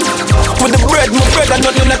psalm. With the bread, my bread, and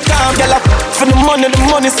nothing a calm. Girl up for the money,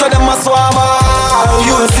 so them a swam.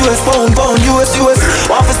 US, pound, US.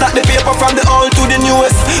 Want to start the paper from the old to the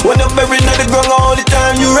newest. When you're buried on the ground all the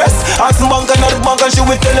time you rest. Ask the bank and the bank and she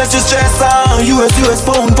will tell us to stress. US,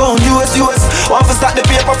 pound, US. Want to start the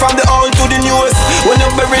paper from the old to the newest. When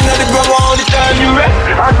you're buried on the ground all the time you rest.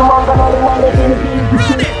 Ask the bank and the bank and she will tell us to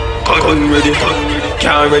stress. Gun ready,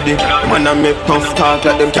 can't ready. Man I make tough talk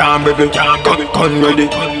like them can't rebel. Gun ready,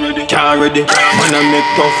 can't ready. Man I make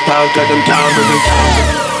tough talk like them can't rebel.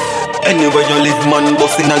 Anywhere you live, man,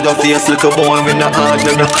 bustin' on your face like a boy with a hard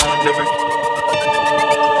never.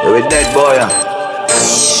 You're a dead boy,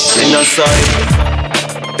 in a side.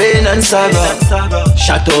 Pain and sorrow,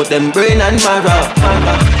 shut out them brain and marrow.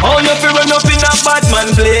 Oh, you feel run up in a bad man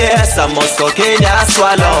place, I must cocaine ya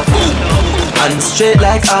swallow. And straight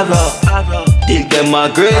like arrow, dig them a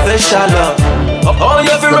grave and shallow. Oh,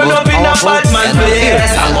 you feel run up in a bad man place,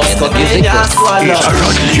 I must cocaine ya swallow. It's a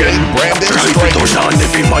run, DJ Brandon Striker. Touch on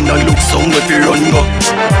every man and look some if you run go.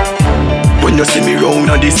 When you see me round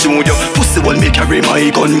at the studio, pussy will me carry my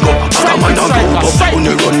gun go. Pack a man a go up, on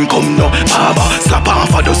the run come no. Baba, slap off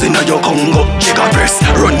a dozen of your Congo. Chica press,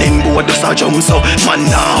 running board just a jump so. Man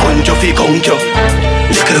now hunt you fi count you.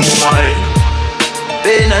 Little boy,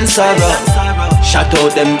 pain and sorrow, shut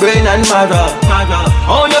out them brain and marrow.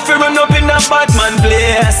 Oh, you fi run up in a bad man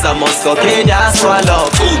place, I must cocaine ya swallow.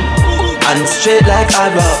 And straight like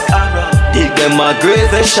arrow, dig them a grave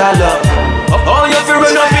and shallow. Oh, you fi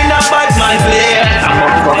run up in a bad man place.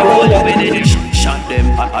 Shot them,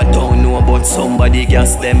 I don't know about somebody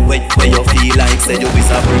gas them. Where you feel like say you is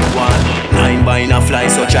a brick one. 9 by a fly,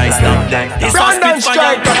 so try stop them. This a spit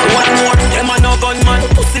fire, one more. Them a no gunman,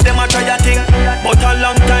 pussy them a try a thing. But a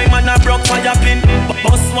long time and a broke fire pin.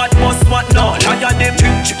 Bust what, no, liar them.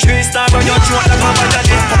 3 star on your throat like a fire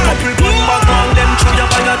thing. Couple gun back on them, through your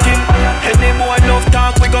fire thing. Any boy enough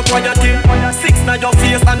talk, we go quiet him. 6 na your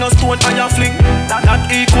face and no stone on your fling. That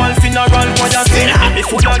equal funeral choir sing. Me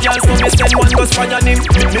full of girls so me send one go fire him.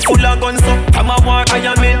 Me full of guns so I'm a war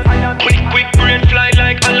Iron Man. Quick brain fly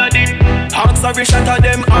like Aladdin. Hawks are shot at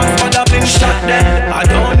them, arms for the bling shot them. I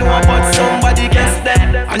don't know but somebody guess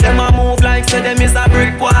them. And them a move like say them is a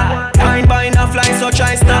brick wall. 9 by a fly so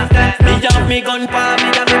try stop them. Me have me gun pa,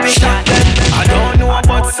 me have me shot them. I don't know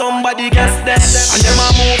but somebody guess them. And them a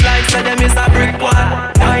move like say them is a brick wall.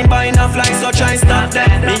 9 by a fly so try stop them.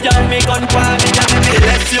 Me have me gun pa, me have me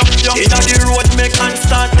left you. Inna the road make and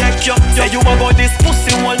start take you. Say you a go this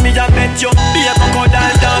pussy wall, me a bet you. Be a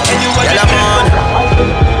crocodile dog anywhere you go.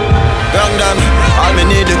 Young them, all me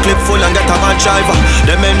need a clip full and get a van driver.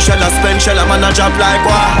 The men shell a spend shell a man a drop like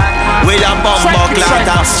what? We a bumbo clot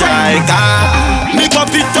and strike. Me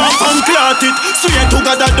pop it off and clot it. Swear to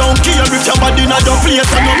God I don't care if your body not your place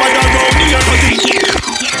and nobody around here but it.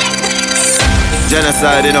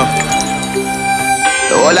 Genocide, you know.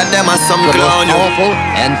 All of them are some the clown, most powerful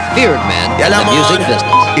and feared man in the music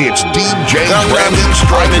business. It's DJ Brandon I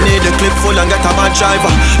Striker. need a clip full and get a bad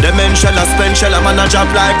driver. The men shell a spend shell a man a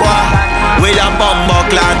drop like what? We a bumbo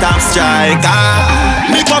clot and strike.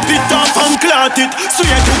 Me pop it off and clot it.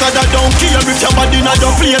 Swear to God I don't care if your body not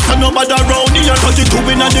your place and nobody around here. 32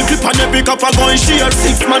 in a the clip and every cup a going share.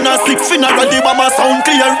 6 man a 6 funeral the bomber sound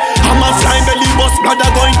clear. I'm a flying belly bus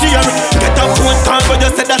brother going tear. Get a phone call but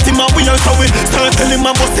you said that him a weird. So we start telling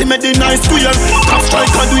my boss he made the nice square. Top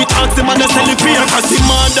striker do it, ask him and sell it fair. Cause he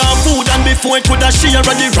murder food and before it coulda share.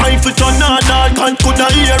 And the rifle turn on, all can't coulda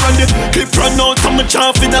hear. And the clip run out, so me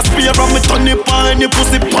chaff in a spear. And me turn it on, the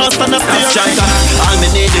pussy pass and a spear. Top striker, all me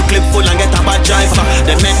need the clip full and get a bad driver.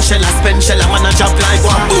 The men shell a spend shell, a man a chop like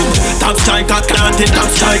one boom. Top striker, planted top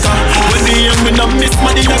striker. When the young me no miss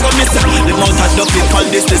money, I go miss. The mouth a dub it, call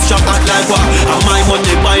this shot like what? And my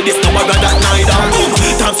money buy this, no I got that neither.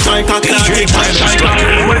 Top striker, planted top striker.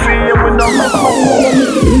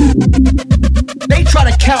 They try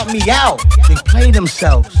to count me out. They play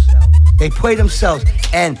themselves.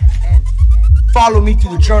 And follow me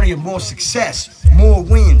through the journey of more success, more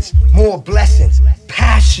wins, more blessings,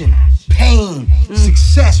 passion, pain,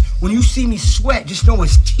 success. When you see me sweat, just know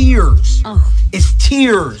it's tears. It's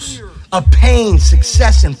tears of pain,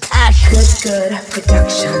 success, and passion. Good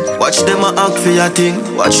production. Watch them a act for your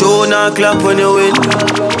thing. Watch you not clap when you win.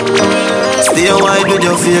 Stay wide with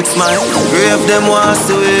your fake smile. Grave them wants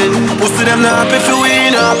to win. Pussy them not happy if you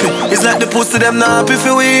win happy. It's like the pussy them not happy if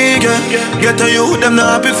you win. Get to you, them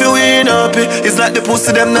not happy if you win happy. It's like the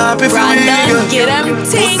pussy them not happy if you win. Get them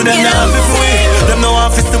ting, pussy them not happy if you win. Them no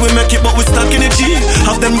office till we make it, but we stuck in the G.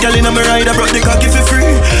 Have them gal in on me ride, I brought the cocky for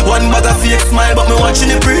free. One bag of fake smile, but me watching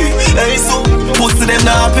it free. Hey, so pussy them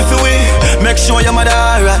not happy if you win. Make sure your mother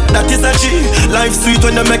alright, that is a G. Life sweet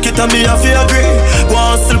when they make it, and me have to agree.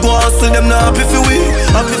 Go hustle, them not happy if you win.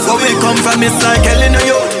 Happy for we come from, it's like hell in a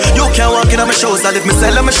youth. You can't walk in on my shows, I live me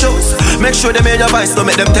sell on my shows. Make sure they made your voice, don't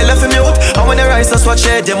make them tell if you mute. And when they rise, that's what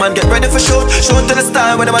shade, yeah man, get ready for shoot. Show to the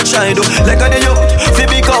style when I'm trying to, like on the youth. Fi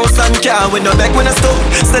big house and car, with no back when I stop.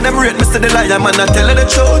 Send them rate me to the liar, man, I tell her the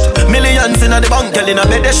truth. Millions in the bank, girl in a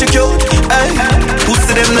bed, they she cute. Hey,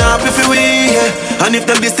 pussy them not happy if you win, yeah. And if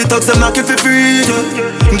them beastie talks, them knock if you free,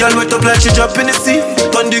 yeah. Girl wet up like she drop in the sea.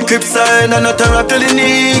 Turn the crib side and not a rap till the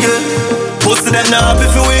knee, yeah. Pussy them not happy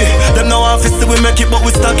for we. Them no office till we make it, but we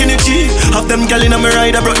stuck in the G. Have them gal in on me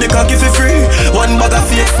ride, I brought the cocky for free. One bag of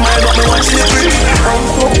fake smile, but me watching it free.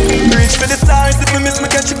 Reach for the stars, if me miss me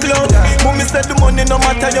catch a cloud. Mommy said the money no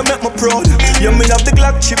matter, you make me proud. You me have the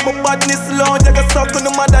Glock chip, my badness loud. You got stuck on the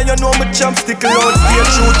mother, you know my chopstick loud. Stay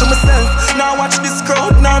true to myself, now watch this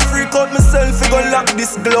crowd. Now freak out myself, you gon' lock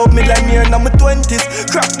this glove. Me like me in my 20s,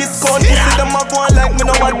 crack this code. Pussy them a go like me,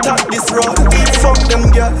 no one tap this road. Fuck them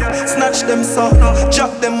girl, snatch them soul, jack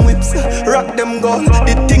them whips, rock them gold.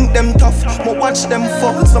 They think them tough, but watch them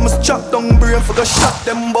fall. So I must chop down brain for go shot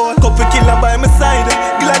them ball. Couple killer by my side,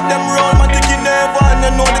 glad them roll. My dick in never and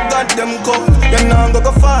you know the god them call. You know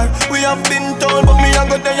go far, we have been told, but me I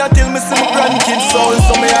go there till me see my grandkids soul.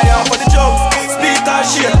 So me I am for the jokes, speak our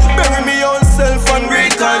shit, bury me own self and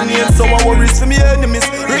reincarnate. So I worries for me enemies,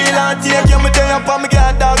 real and take you me there up and me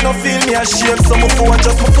get dog, no feel me ashamed. So my phone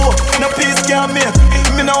just my phone, no peace can't make.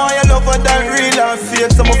 Me know I love her than real and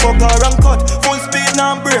fake. So my fuck her and cut, full speed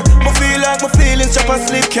now break. Me feel like my feelings chop and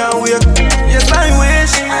sleep can't wait. Yes I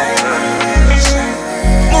wish,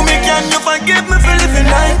 mommy can you forgive me for living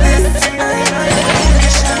like this?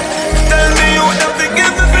 Tell me you don't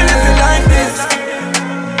forgive me for living like this.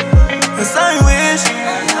 Yes I wish,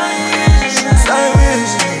 yes I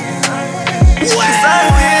wish, yes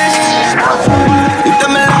I wish. You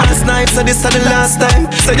tell me last night, so this is the last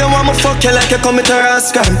time. Say you want me fuck you like you commit a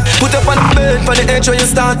rash crime. Put up on the bed for the edge where you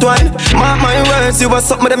start wine. Mark my words, you are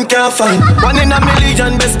something them can't find. One in a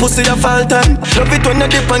million, best pussy of all time. Love it when you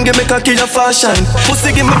dip and give me cocky your fashion.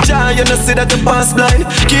 Pussy give me joy, you know see that you pass blind.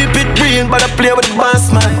 Keep it real, but I play with the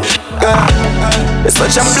boss man. Girl, it's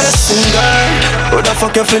such a blessing, girl. Would I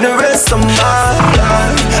fuck you for the rest of my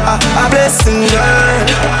life? A blessing, girl.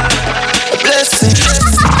 A blessing,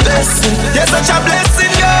 blessing. You're such a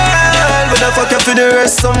blessing, girl. Would I fuck you for the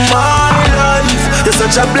rest of my life? You're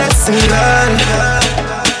such a blessing, girl.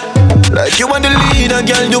 Like you want the leader,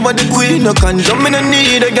 girl, you want the queen. No condom, me no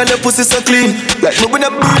need a girl, your pussy so clean. Like me when I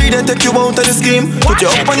breathe and take you out of the scheme. Put you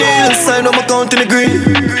up on the hillside, I'm counting the green.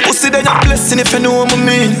 Pussy then you're blessing if you know what I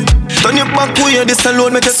mean. Turn your back way, this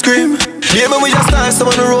alone make you scream. Baby, we just start, so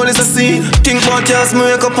on the roll is a scene. Think about you as me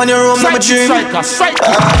wake up on your room, I'm a dream.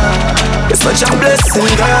 It's such a blessing,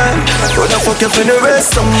 girl. Would I fuck you for the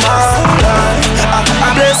rest of my life? A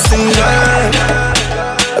blessing, girl.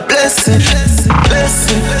 A blessing,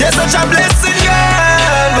 blessing. You're such a blessing,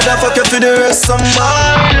 girl. Would I fuck you for the rest of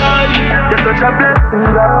my life? You're such a blessing,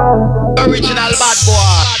 girl. Original bad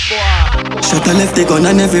boy. Shut a left the gun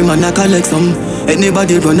and every man a collect some.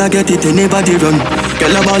 Anybody run, I get it, anybody run.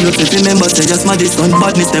 Girl about look if you remember, say just my this son.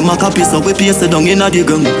 Badness them a copy, so we paste it down in a the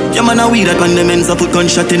gun. Yeah man a weed that when them ends up put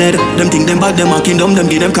gunshot in head. Them think them bad, them a kingdom, them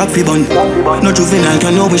give them cock fi bun. No juvenile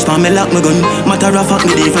can no wish for me lock my gun. Matter of fact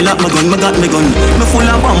me dey fi lock my gun, me got me gun. Me full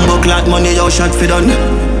of bomb clot money, yo shot fi done.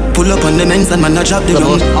 Pull up on the men's and man I drop the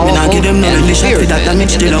gun. Me nah give them no really shot for that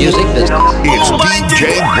damage the lung. It's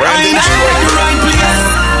DJ Brandon Striker.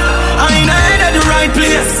 I ain't at the right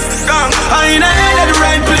place. I ain't at the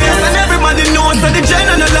right place. And everybody knows that the gen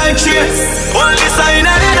and the light chase. Only I ain't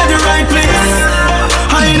at the right place.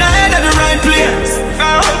 I ain't at the right place.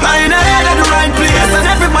 I ain't at the right place. And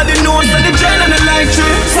everybody knows that the gen and the light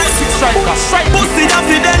chase. Pussy off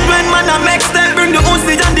the dead when man a Mixtape. Bring the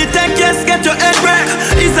Uzi and the tech, yes, get your head wreck.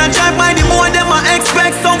 It's a drive by the boy, them I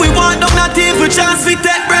expect. So we want them not even chance we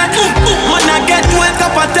take breath. Man I get wet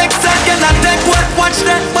up a text set, get a tech wet. Watch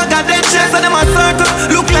that, bag of dead chest and them a circle.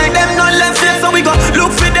 Look like them not left yet, so we go look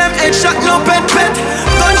for them headshot, no pet.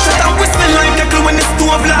 Gunshot and whistle like a clue when the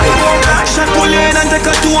stove light. Shot pull in and take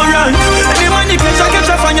a tour run. Anyone you catch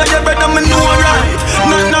a fire, your brother me know right.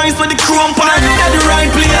 Not nice with the chrome pan. I ain't at the right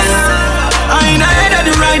place. I ain't at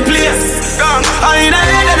the right place. I ain't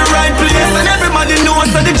at the right place. And everybody knows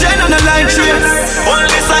that the gen on the light trace.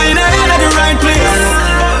 Only I ain't at the right place.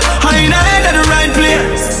 I ain't at the right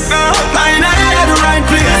place. I ain't at the right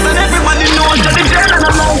place. And everybody knows that the gen on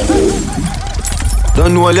the light trace.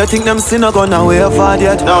 Don't know you think them sinner gonna way far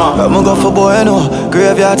yet. No. But me go for boy no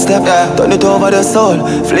graveyard step. Turn it over the soul,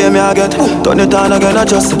 flame ya get. Turn it on again, I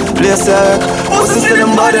just place ya. Pussy still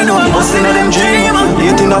them body no, pussy no them dream.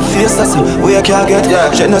 Eating up face that's we can't get.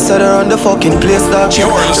 She no said around the fucking place that you.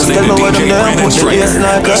 Just tell me where them there, put the ace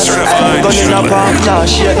like us. Gun in a palm, now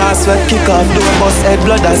shake and sweat, kick off, do a bust head,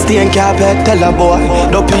 blood that stain carpet. Tell a boy,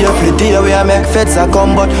 don't pay every day we a make feds a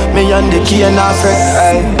come, but me and the key and a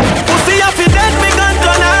fret. Pussy off it dead, me gun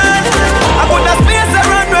turn on. I put the space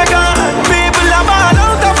around record. People are ball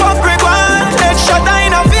out of fuck record. Headshot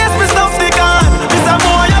in a face, me stuff the gun. This a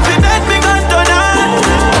boy off it dead, me gun turn on.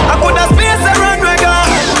 I put the space around record.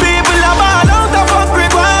 People are ball out of fuck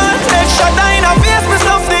record. Headshot in a face, me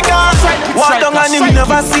stuff the gun. Walk down and him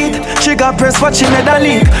never see it. She got press watching at the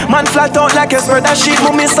leak. Man flat out like a spread of sheet.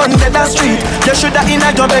 Mummy son dead the street. You shoulda in a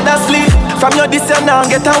job better sleep. From your this year now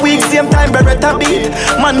get a week. Same time beretta beat.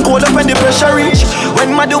 Man cold up when the pressure reach.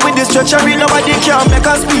 When man do with this treachery, nobody can make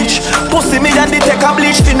a speech. Pussy me and they take a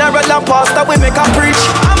bleach. Funeral and pastor we make a preach.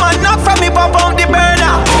 I'm a knock from me pop out the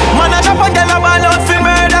burner. Man a drop and get a ball out for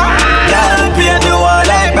murder. Girl paint the wall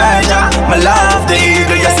like murder. Me love the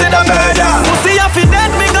eagle, you said a murder. Pussy off it dead,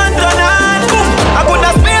 me gun turn on. I put a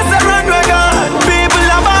space around record. People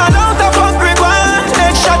are ball out of fuck record.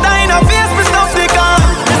 Headshot in a face, me stuff the gun.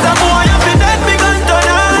 It's a boy off it dead, me gun turn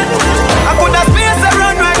on. I put a space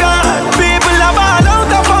around record. People are ball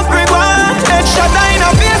out of fuck record. Headshot in a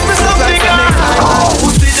face, me stuff the gun.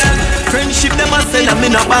 Pussy them, friendship them a sell and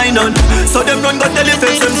me not buy none. So them run go tell the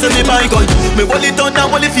fence them say me buy gun. Me hold it down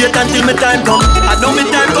and hold it fate until me time come. I know me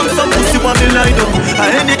time come, some pussy want me lie down.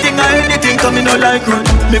 Anything come me no like run.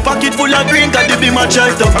 Me pocket full of green, got the be my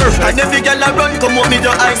choice up. And every girl I run, come on me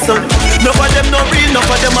the ice on. None of them no real, none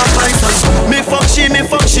of them a python. Me fuck she,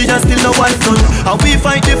 and still no white son. And we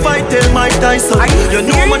fight the fight, tell Mike Tyson. You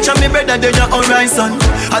know much of me better than your horizon.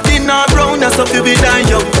 I think not brown, that's up to be dying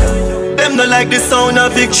young. Them no like the sound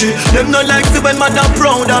of victory. Them no like the when mother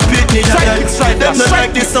proud of Pitney. Them no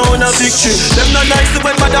like the sound of victory. Them no like the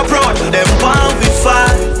when mother proud. Them born with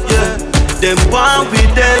fight, yeah. Them born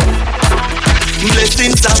with death.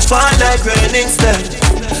 Blessings that fall like rain instead.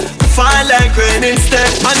 Fall like rain instead.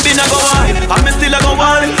 And been a go on, and me still a go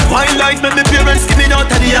on. Wine light make me parents give me out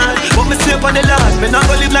of the yard. But me stay on the land, me not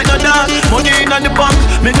go live like no dog. Money in the bank,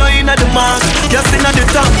 me no in the mark. Gas in the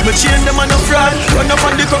tank, me chain them on the fraud. Run up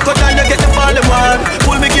on the crocodile, you get the ball them hard.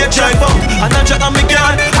 Pull me gear drive up, and I jack on me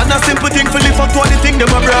guard. And a simple thing for live up to all the thing them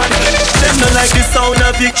abroad. Them no like the sound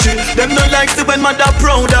of victory. Them no like the when mother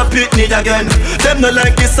proud of Pitney again. Them no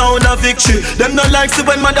like the sound of victory. Them no like the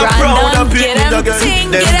when mother proud of Pitney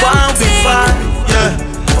again. Them born with fire, yeah.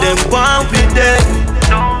 Them born with death.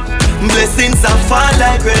 Blessings are fall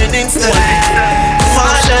like rain instead.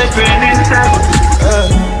 Fall like rain instead.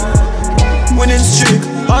 Winning streak.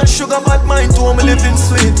 Hard sugar bad mind to me living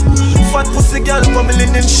sweet. Fat pussy girl for me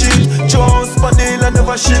linen sheet. Jones Padilla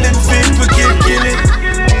never shilling feet. We keep killing.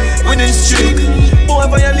 Winning streak. Boy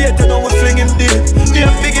violated now we fling him deep.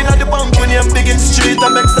 Yeah, big in at the bank when you're big in street. I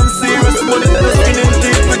make some serious money. Spinning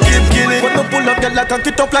deep. We keep killing. When I pull up girl I can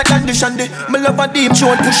get up like Andy Shandy. Me love a deep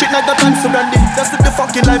show and push it like a fancy brandy. That's the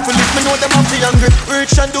fucking life we live. Me know them have to hungry.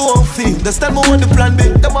 Rich and do one thing. That's tell me on the plan B.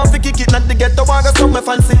 Them have to kick it not to get the water some me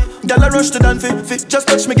fancy. Girl I rush to dance fit. Just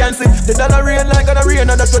touch me can see. The dollar rain like a rain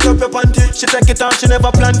and that's what up your panty. She take it on, she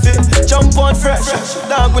never plan fit. Jump on fresh.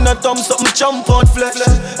 Dog with a thumb something jump on flesh.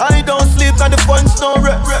 I don't sleep and the funds don't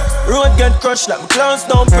rest. Road get crushed like my clowns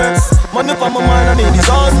don't press. Money for my mind, I need these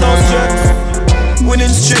arms don't stress.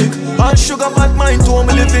 Winning streak. All sugar bad mind mind to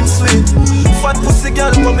me living sweet. Fat pussy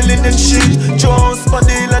girl for me linen sheet. Jones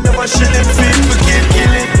body and never shilling feet. We keep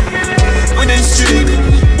killing within street.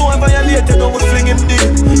 Boy violated, now we fling him deep.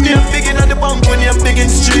 Name big in the bank when you're big in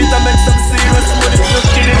street. I make some serious money,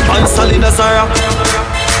 just kidding. I'm solid as a rock.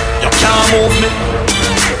 You can't move me.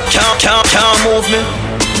 Can't move me.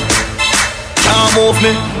 Can't move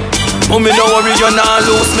me. Mommy don't worry, you not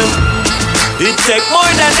lose me. It take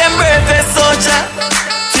more than them brave soldier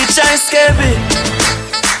to try scare me.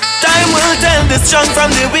 Time will tell the strong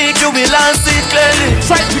from the weak, you will all see it clearly.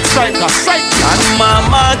 Strike. And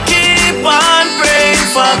mama keep on praying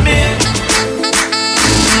for me.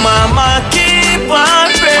 Mama keep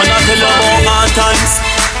on praying. And I tell you about hard times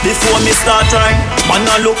before me start trying. Man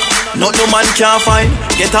a look, not no man can find.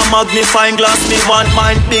 Get a magnifying glass, me want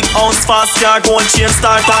mine. Big house, fast car, go and change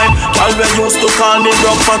start time. Girl we used to call me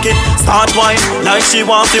broke pocket. Start wine, like she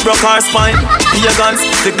want to broke her spine. Pagans,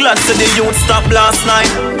 the glad to the youth stop last night.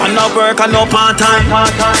 And I work and no part time.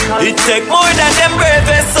 It take more than them brave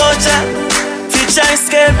soldier to try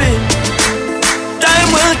scare me. Time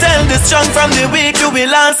will tell the strong from the weak, you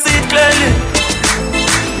will all see it clearly.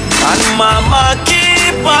 And mama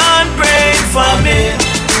keep on praying for me.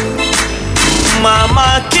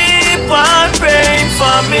 Mama keep on praying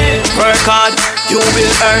for me. Work hard, you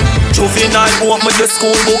will earn. Juvenile, open the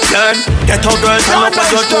school book, learn. Get a girl, turn up at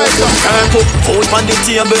your door. Turn, put food on the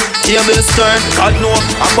table stern. God know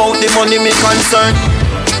about the money me concern.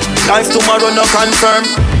 Life tomorrow no confirm.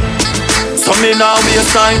 So me now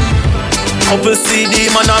waste time. Couple CD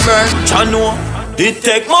man a burn. Jah know it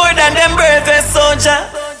take more than them brave soldier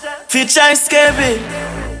fi try scare me.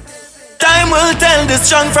 Time will tell the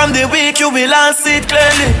strong from the weak, you will all see it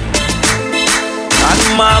clearly. And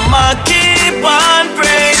mama keep on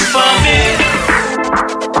praying for me.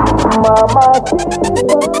 Mama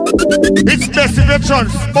It's Bessie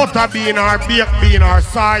Veterans, butter bean or baked bean or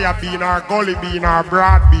soya bean or gully bean or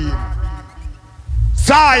broad bean.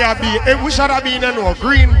 Soya bean, we should have been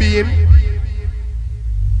green bean,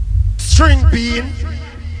 string bean,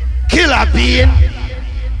 killer bean,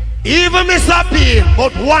 even Mr. Bean.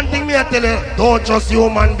 But one thing me I tell you, don't trust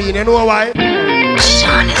human being. You know why?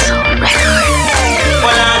 Sean is on record.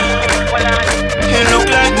 He look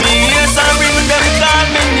like me, yes I bring them call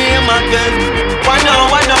me name again. Why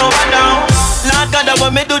now? Lord God,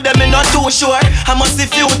 what me do them, me not too sure. I must see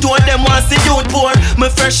few to them want see youth poor. Me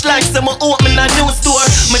fresh like say me open a new store.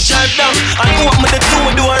 Me drive down and open the two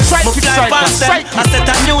doors. Me fly past them, I set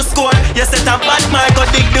a new score. You set a bad mark, go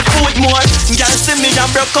dig the food more. Girl see me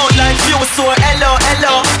and broke out like few sore. Hello.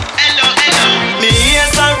 Me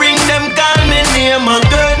ears a ring them, call me name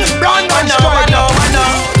again. I know.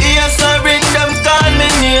 Ears a ring them, call me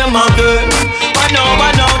name again.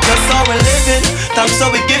 I know, just how we living. Thanks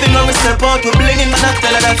how we giving when we step out, we blingin', man, I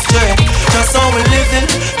tell her that's straight. Just how we living.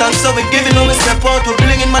 Thanks how we giving when we step out, we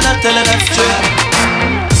blingin', man, I tell her that's straight.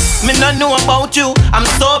 Me not know about you, I'm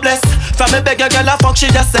so blessed. From me beg a girl a fuck,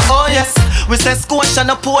 she just say oh yes. We say squash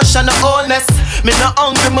and a portion of wholeness. Me not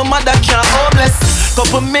hungry, my mother can't homeless.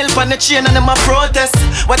 Couple milk on the chain and them a protest.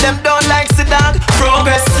 What them don't like, see dog,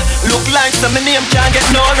 progress. Look like some me name can't get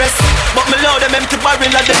no rest. But me load them empty barrel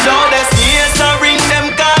like the loudest. Ears a ring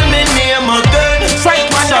them, call me name again.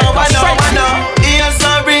 I know. Ears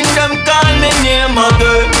a ring them, call me name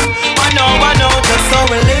again. I know, just how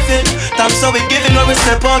we living. Thanks how we giving when we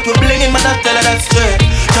step out, we blingin', man, I tell her that's straight.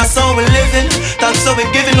 Just how we living. Thanks how we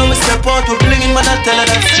giving when we step out, we blingin', man, I tell her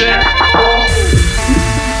that's straight.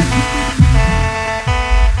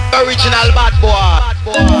 Original bad boy.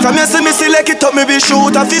 From you see me select it up, me be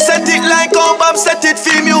shoot. If you set it like how Bob set it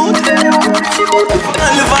for mute.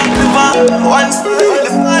 Live on, one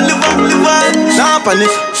style. Live on. Nah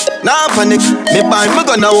panic. Me buy me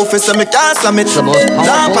gun now office so me can't slam it. The most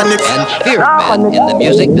powerful and feared man in the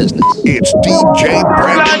music business. It's DJ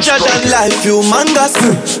Brandon Larger than Striker. life, humongous.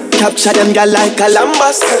 Capture them girl like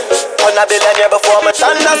Columbus. On a billionaire before me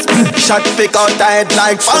thunders. Shot pick out the head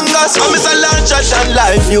like fungus. I'm a larger than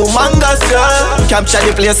life, humongous, yeah. Capture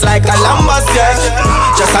the place like Columbus, yeah.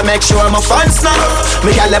 Just to make sure my fans know.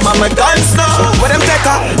 Me gal them on my guns now. What them take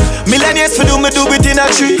her? Millennials for do me do it in a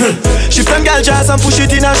tree. Shift them gal jazz and push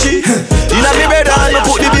it in a she. In a me bed and me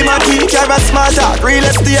put the beam a key. Carry smart talk, real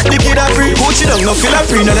estate, the kid a free. Put you down, no feel a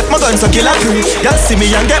free. No let my guns so kill a crew. Y'all see me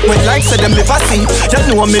and get wet like say them live a sea. Y'all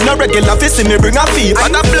know me no regular fi see me bring a fee.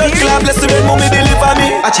 But a blood clot bless me mommy deliver me.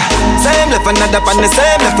 Acha, same level, not up on the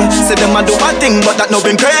same level. Say them a do one thing, but that no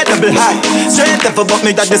incredible high. Straight level, but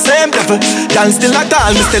me that the same level. Y'all still a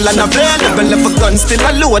call, me still on a play level. Left a gun, still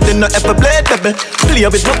a load, then no ever blade level. Play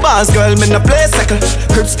with my bars, girl, me no play cycle.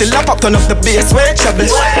 Crib still a pop, turn up the bass, way trouble.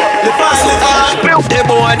 The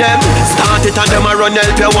boy them start Start it and them a run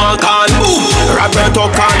help you walk on. Roberto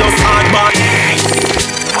Carlos hardball.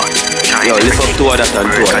 Yo, lift up to that and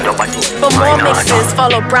to that. For more mixes,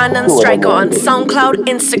 follow Brandon Striker on SoundCloud,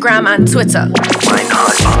 Instagram, and Twitter.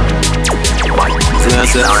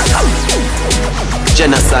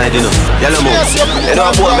 Genocide, you know. Yellow moon. You know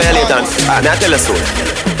about violation. I tell you so.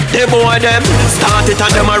 They boy them start it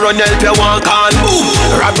and them a run help you walk on.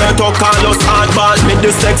 Roberto Carlos hardball. Me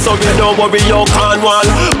the sex so you don't worry you can't wall.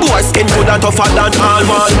 Boy skin good and tougher than all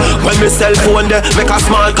wall. When me cell phone they make a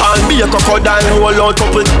small call. Be a crocodile roll out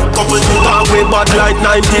couple talk with bad like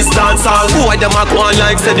 90s dancehall. Boy them a go on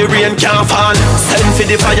like say the rain can't fall. Send for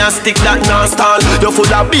the fire stick that non stall. You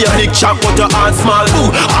full of be a big chop but your heart small.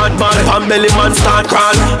 Hardball from belly man start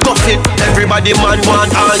crawl. Cuff it everybody man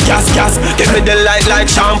want all gas. Give me the light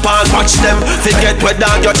like champagne. Watch them, forget where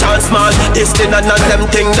dog your chance man. This thing and not them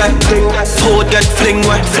thing that food get fling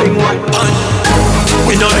wet.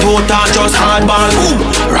 We not total just hardball.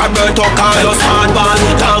 Roberto Carlos hardball.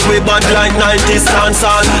 Dog we bad like 90s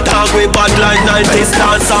dancehall. Dog we bad like 90s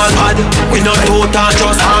dancehall. We not total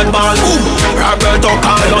just hardball. Roberto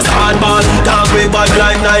Carlos hardball. Dog we bad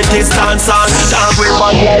like 90s dancehall. Dog we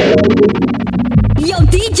bad like. Yo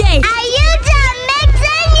DJ, are you done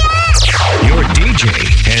mixing yet? Your DJ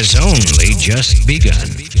has only just begun.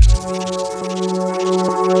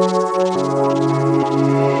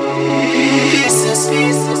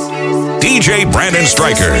 DJ Brandon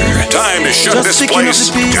Striker, time to shut this place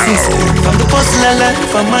down. From the puzzle of life,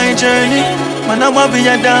 from my journey, man I want be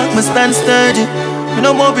a dog, me stand sturdy. Me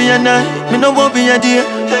no want be a night, me no want be a day.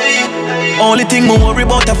 Only thing me worry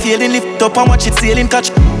about a feeling, lift up and watch it sailing,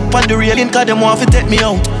 catch on the railing, cause them want to take me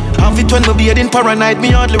out. Have it when me bearding paranoid,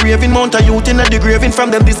 me hardly raving, mount a youth in the graving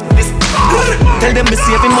from them this. Tell them me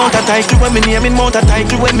saving mount a title when me naming, mount a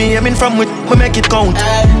title when me aiming from with, me make it count.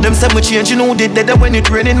 Them say me change, you know they dead when it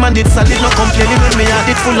raining, man did solid, no complaining when me had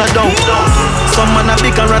it full of down. Some man a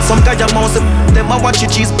big and rat, some guy a mouse, them a watch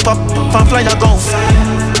it cheese pop, and fly a guns.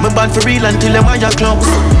 Me bad for real until them wire close.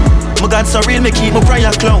 My God so real, me keep my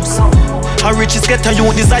prayer close. How riches get to you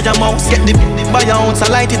desire mouse. Get the by your ounce, I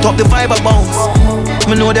light it up, the vibe bounce.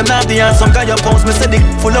 Me know them not the answer, some guy your pounds. Me say they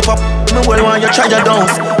full up, me well want you try your downs.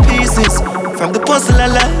 Pieces from the puzzle of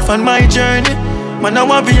life on my journey. Man I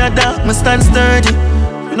want be a dog, me stand sturdy.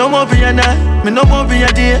 Me no want be a night, me no want be a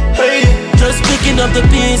day. Hey, just picking up the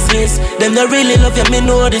pieces. Them that really love you, me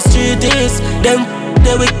know the street is. Them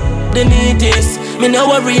they we they need this. Me no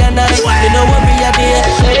worry a night, me no worry a day.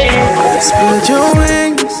 Hey. Spread your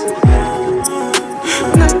wings.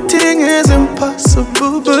 Nothing is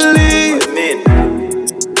impossible, believe me.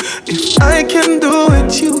 If I can do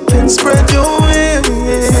it, you can spread your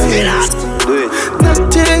wings.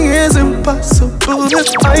 Nothing is impossible.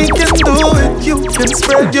 If I can do it, you can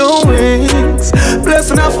spread your wings.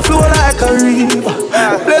 Blessing off a flow like a river.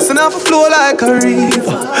 Blessing off a flow like a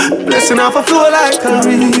river. Blessing off a flow like a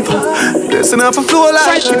river. Blessing off a flow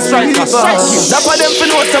like a river. That's why them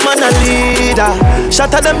know some man a leader.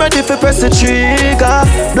 Shot at them ready for press the trigger.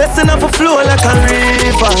 Blessing off a flow like a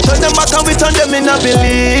river. Turn them back and we turn them in a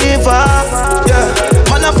believer. Yeah.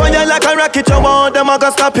 Man a fire like a rocket, you want them, I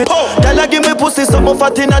gotta stop it. Tell her give me pussy, some of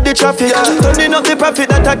fat inna the traffic. Turning up the profit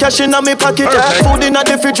that I cash inna me pocket. Food inna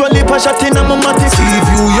the fridge, only a shot inna my matic. See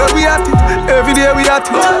you, yeah we at it, every day we at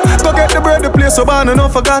it. Go get the bread, the place so bad and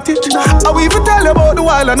don't forget it. I will even tell you about the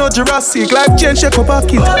wild and not Jurassic. Life change, shake up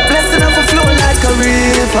pocket. Blessing off a flow like a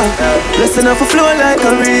river. Blessing off a flow like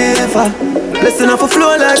a river. Blessing off a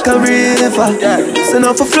flow like a river. Blessing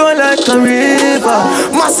off a flow like a river.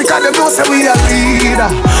 Masicka them know say we a leader.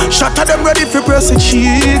 Shot at them ready for press the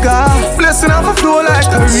trigger. Blessing off a flow like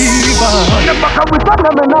a river. On the back of we turn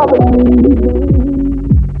them in our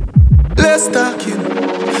let's talk it.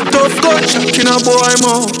 Tough gunshot in a boy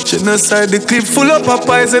mouth. Genocide the clip full of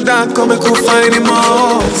Popeyes and don't come and go find him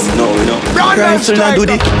out. No. Rifle and do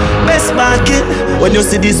the best market. When you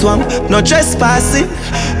see this one, no trespassing.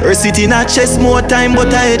 Her city in a chest more time,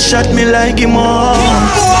 but I headshot me like him on.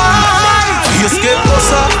 Case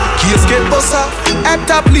get bossa. Head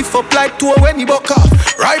top lift up like two when he buck off.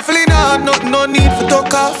 Rifle in hand, no need for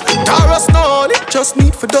duck off. Taurus no, it just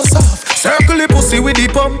need for dust off. Circle the pussy with the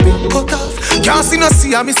pumping cut off. Can't see no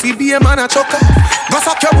see, I me see BM and a chuck off. Go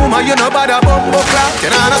suck your woman, you know bad a bumbo clock.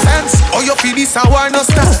 You know no sense, oh you feel this a war no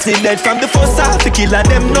stop. Pussy dead from the first half, the killer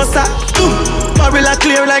them no stop. Barrel a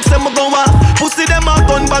clear like some go off. Pussy them a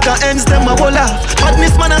gun bag a ends them a roll off.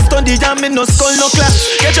 Badness man a study jam me no skull no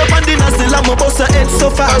class. Get up on the nozzle and my boss a head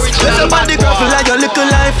so fast. Let your body grapple like your little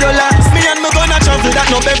life your last. Me and me gonna travel that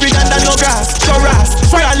no berry and that no grass. So ras,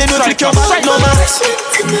 swirling no flick your back no mask.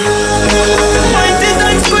 90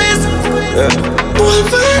 times squeeze. One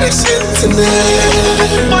version tonight.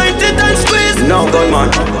 tonight. Point it and squeeze. No gunman.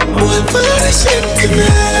 Boy, very shit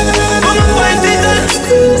tonight. I'ma point it and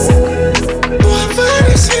squeeze. Boy,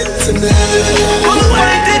 very shit tonight. I'ma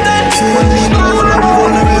point it and squeeze.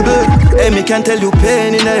 Hey, me can tell you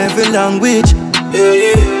pain in every language. Yeah,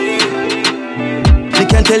 yeah. Me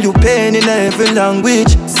can tell you pain in every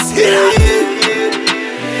language. Yeah, yeah.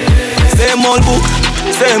 Same old book,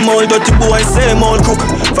 same old dirty boy, same old cook.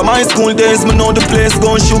 From high school days, me know the place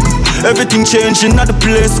gon' shook. Everything changing at the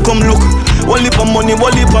place, come look. One lip of money,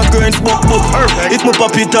 one lip of grains, book. If me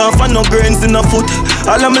pop it off, and no grains in a foot.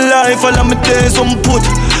 All of my life, all of my days, I'm put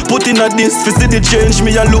in a this, fi see the change,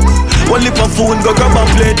 me a look. One lip of food, go grab a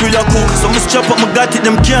plate, we a cook. So me strap up, me got it,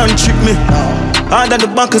 them can't trick me. Hard at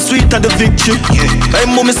the back and sweet at the victory. Hey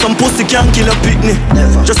mommy, some pussy can't kill a picnic.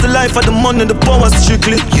 Just the life of the money, the power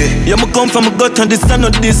strictly. Yeah, me come from a gut and this and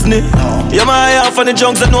not Disney. Yeah, my eye off on the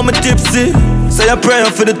junks, I know me tipsy. Say a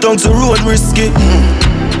prayer for the tongues, the road risky.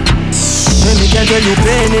 Hey, me can tell you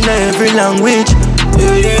pain in every language.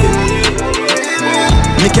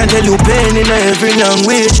 Me can tell you pain in every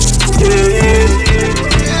language.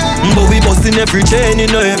 But we bustin' every chain, you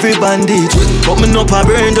know, every bandage. But me no pa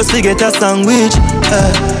brain just to get a sandwich.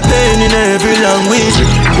 Pain in every language.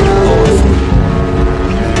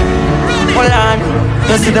 Hold on,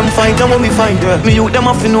 you see them fight and when we fight, me youth them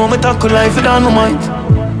off, you know me tackle life with all my might.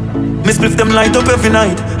 Me split them light up every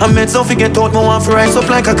night. I made so forget out, me want to rise up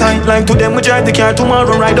like a kite. Like to them we drive the car,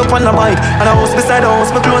 tomorrow ride up on the bike. And a house beside the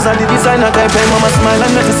house, me clothes and the designer type. Hey mama smile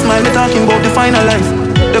and let me smile, me talking about the final life.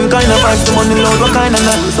 Them kind of vibes, the money loud, what kind of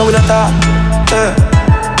night? So with a talk,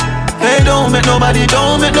 hey, don't make nobody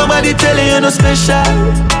tell you you're no special.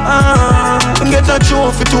 Get a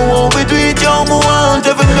trophy to what we do it, yo, me want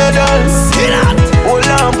every medal. Hold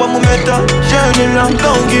on for my metal, journey long,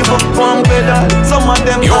 don't give up one pedal. Some of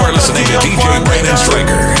them you're listening to DJ Brandon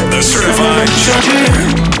Stryker, the certified champion.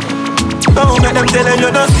 Don't make them tell you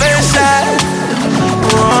you're no special.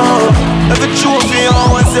 Every trophy, I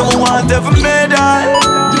always say we want every medal.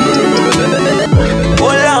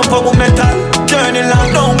 Hold on for my metal, journey long,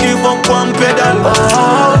 don't give up one pedal.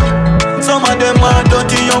 Some of them are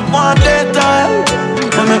dirty up one lethal.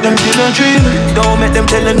 Don't make them kill your dream. Don't make them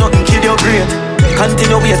tell you nothing, kill your brain.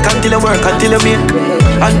 Continue wait, continue work, until you make.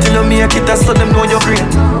 Until you make it, so them know you're great.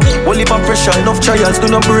 Only for pressure, enough trials, do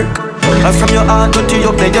not break. And from your heart until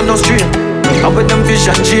your play, them no straight. And with them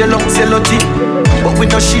vision, jail up, CLOT. But we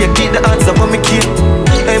no shake, keep the answer for me keep.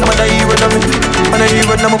 Hey, man, I hear it on me. Man, I hear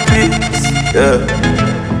it on my place. Yeah.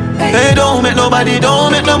 Hey, don't make nobody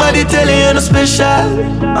tell you you're no special.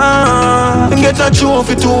 Get a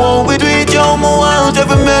trophy to what we do it, yo, me want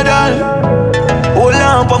every medal. Hold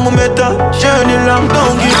on for my metal, journey long,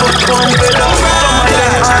 don't give up one pedal.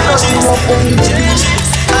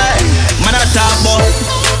 Man, I talk about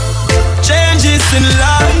changes in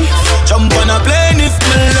life. Jump on a plane if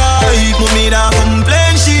me like. Mommy don't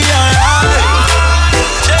complain, she alright.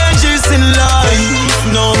 Changes in life,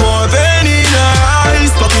 no more pain in her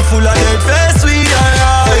eyes. Pocket full of dead face, we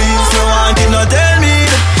arise. No one can not tell me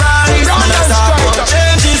the price. Man, I talk about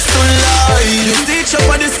changes to life. You teach up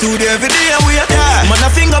at the studio every day, we are there. Man,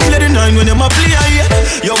 I finger play the 9 when them a play here.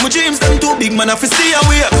 Yo, my dreams them too big, man, I fi stay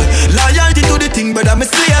away. Loyalty to the thing, brother, me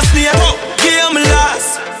stay a snake. Game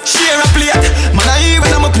last, share a plate. Man, I hear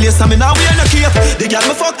when I'm a place, I mean, I wear no cape. The girl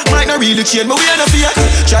me fuck might not really change, me wear no fake.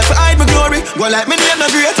 Try to hide my glory, go like me name no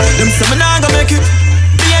great. Them say me nah go make it,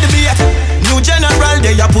 be the bait. New general,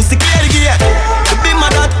 they a pussy clear the gate. The big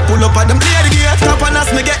man that pull up at them play the gate. Top on us,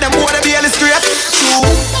 me get them water barely straight. True.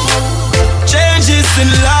 Changes in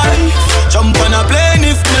life. Jump on a plane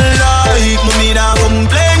if me like. Mommy don't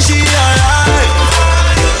complain, she alright.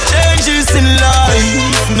 Changes in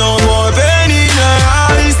life. No more pain in her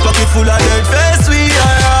eyes. Pocket full of dead face, we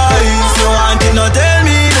arise. No one can not tell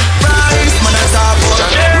me the price. Man, I talk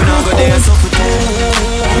about we don't go there so for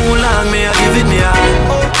too long. Me I give it me all.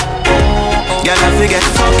 Girl, I forget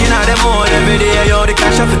fucking out them all every day. Yo, the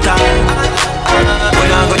cash off the top. We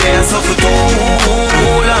don't go there so for too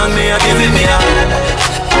long. Me I give it me all.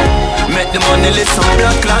 Make the money live some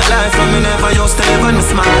black clock life. And me never used to live on the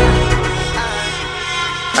smile.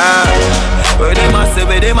 Where them a say,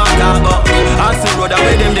 where them a talk about. I see road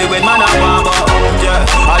where them they when man a walk about. Yeah,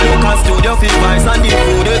 I look at studio feel vibes and the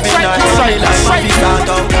food every night. Sunny life I feel start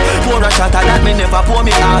out. Pour a shot at that me never pour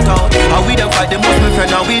me heart out. And we them fight the most me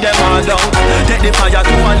friend and we them all down. Take the fire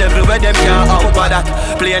to a level where them can't out. But that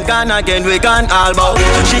playing gone again we gone all bout.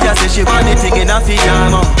 She just say she want the thing in a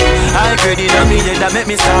pyjama. I grade in a million that make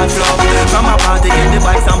me start flow. From a party get the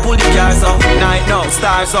bikes and pull the cars out. Night now,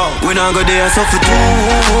 stars out. We not go there so for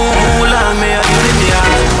too long, me I give it me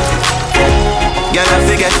all. Girl, I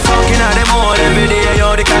forget fucking out them all every day.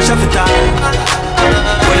 Yo, the cash off the time.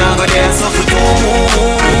 When I go there, so for too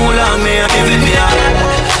long, me, I give it me all.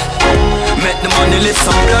 Make the money live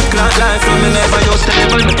some blood clot life. From me never used to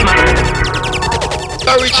live on the man.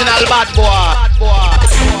 Original bad boy.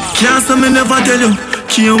 Can't say me never tell you.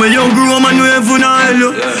 Can't where you grow, man, you ever know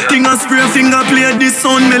you. Thing a spray, finger play, this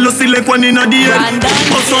sound mellow, select one in a the head.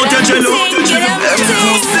 Bust out your jello.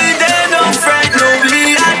 Pussy, they don't fright, no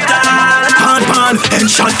be at all. Hard pan,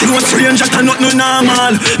 headshot, close range, that a not no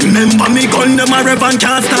normal. Remember me gun, them a rev and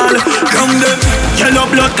can't stall. Ground them, yellow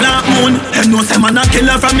blood clot moon. Them know say man a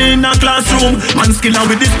killer from me in a classroom. Man skiller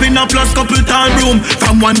with this spinner plus couple time room.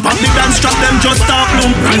 From one pop, the dance strap, them just start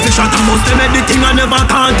bloom. Rifle shot, and most them anything I never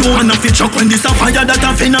can't do. And a fit shock when this a fire that a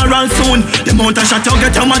funeral soon. The amount of shot you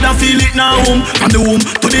get, your mother feel it now. From the womb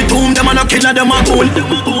to the tomb, them a no killer, them a goon.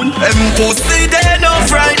 Them pussy, they don't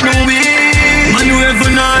fright no me. Man, you ever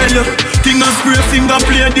know. Thing a spray, finger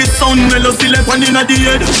play, this sound mellow, select one in a the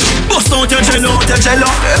head. Bust out your jello,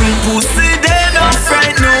 Them pussy, they don't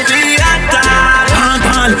fright no me at all.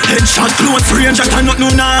 Hard headshot, close range, that a not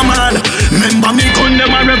no normal. Remember me gun,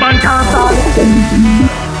 them a rev and castle.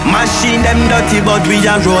 Machine them dirty, but we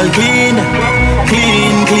a roll clean.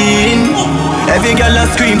 Clean. Every girl a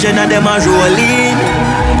scream, Jenna them a roll in.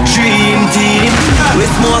 Dream team, we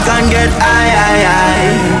smoke and get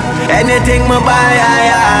high. Anything me buy,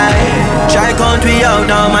 Try count we out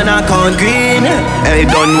now, man, I count green. Hey,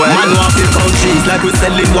 done well. Man, walk in count cheese like we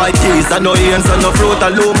selling white keys. I know hands on the float,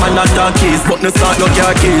 I low, man, not dark keys. But no start, no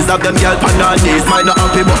car keys. Have them girl pan on knees. Might not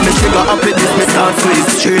happy, but me trigger happy. This me start squeeze.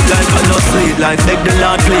 Street life, I no sweet life. Beg the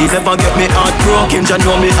Lord, please. Never get me heart broken, just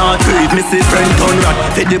know me heart breathe. Me see friend turn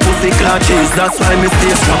rat, feed the pussy clad cheese. That's why me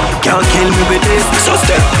stay strong. Can't kill me with this. So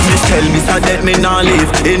step, me tell me, so that me not live.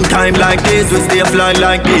 In time like this, we stay fly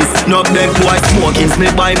like this. Knock them boy smoking, me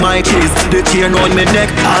buy my cheese. The chain on me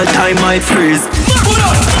neck, all time might freeze.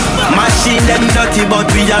 Machine them dirty, but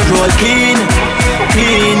we a roll clean.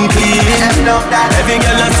 Every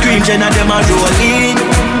girl a scream, Jenna them a roll in.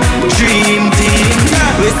 Dream team,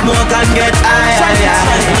 we smoke and get high.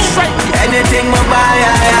 Anything we buy,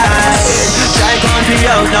 Try country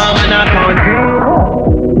out now, man, I country.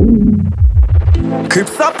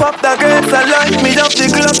 Crips up the gates a light. Me up the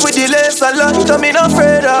Glock with the lace a light. I'm in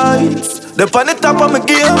afraid eyes. The on the top of my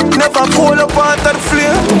gear, never pull up out of the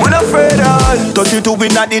flame. We not afraid of 32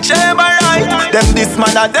 win at the chamber right. Them this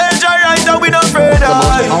man a danger right, and we not afraid of.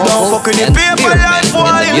 Don't fuck with the paper life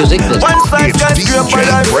boy. One side can scrape a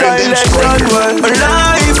lifestyle like that well.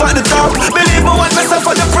 Life at the top, believe me want myself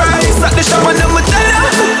for the price. At the shop and them we tell ya,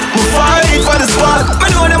 we fight for the spot. Me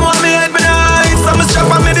know them want me head me nice, I'm a strap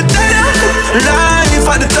and me the tell ya. Life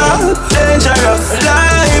at the top, dangerous.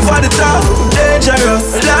 Life at the top, dangerous.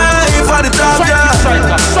 Life at the top, yeah.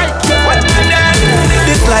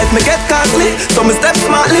 This life me get costly, so me step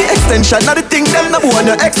smartly. Extension of the thing them no boy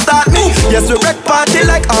no extort me. Yes we wreck party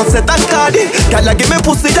like Offset and Cardi. Gyal give me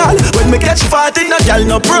pussy doll when me catch party. No gyal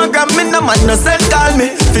no program me, no man no send call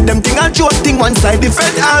me. Fit them thing and joke thing one side the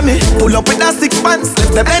Fed army. Pull up with a 6 pants,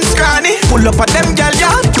 left the bench cranny. Pull up at them gyal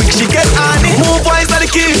yeah, quick she get honey. Move wise are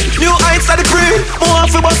the key, new heights are the pre. More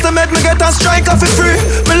off we bust them head, me get a strike off it free.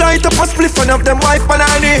 Me light up a spliff and of them wife and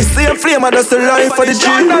honey. Same flame and that's the life for the G.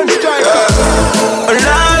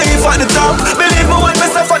 Life at the top, believe me when me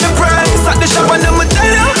say for the price. At the shop and them me tell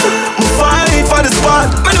ya, me fight for the spot.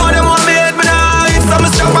 Me know them want me head me nice, so me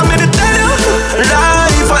strap and me the tell ya.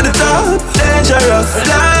 Life at the top, dangerous.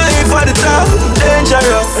 Life at the top,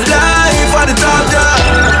 dangerous. Life at the top,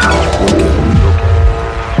 yeah.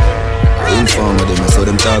 Informer them, so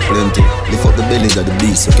them talk plenty. Lift up the bellies of the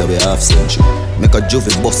beast, so carry half century. Make a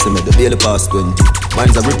juvie bust him at the daily past 20.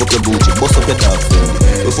 Mine's a rip up your Gucci, bust up your top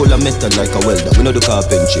 20. We full of metal like a welder, we know the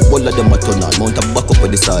carpentry. All of them a tunnel, mount a back up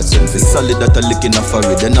with the side sense. Solid that a lick in a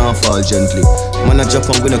forehead, then I fall gently. Man a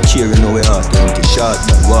Japan, we no care, you know we heart empty. Shot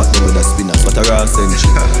that, walk them with a spinner, but a raw century.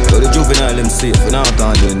 So the juvenile them safe, we not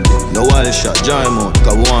can't do anything. No wild shot, joy mouth,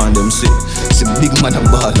 cause we want them sick. See big man a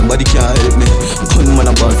ball, nobody can't help me. Gun man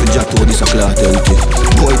a ball for jack to this a cloth healthy.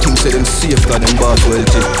 Boy think say them safe, cause them boss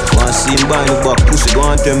wealthy. Want see him buy the back, pussy go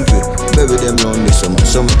on tempe. Bury them round this summer,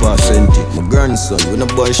 some pass empty. My grandson, when a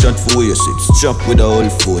boy shot for way 6. Chop with a whole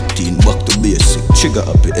 14, back to basic. Trigger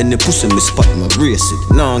happy, any pussy me spot, my brace it.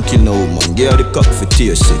 Now I'm kill no woman, get the cock for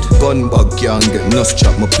taste it. Gun bag can't get enough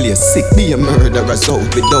chop, my place sick. Be a murderer's out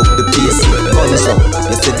without the basic. Guns out,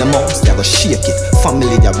 you see them out, they go shake it.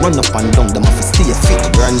 Family, they run up and down, them have to stay fit.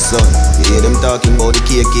 Grandson, you hear them talking about the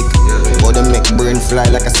cake kick. But them make brain fly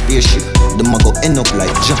like a spaceship. Them a go end up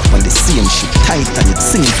like Jack on the same ship. Titanic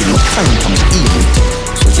sinking, no current from the evening.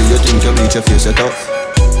 So till you think you reach your face, you're tough.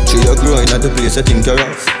 tree are growing at the place I think you're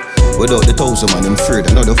off. Without the 1,000 man, I'm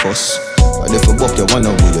afraid another fuss. And if you buck you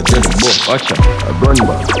wanna be a jelly buck. Watch out, a gun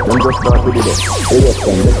back, them just start with it up. They just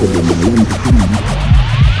come, they could be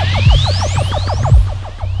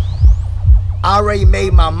I already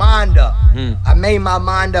made my mind up. I made my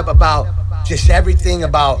mind up about just everything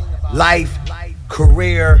about life,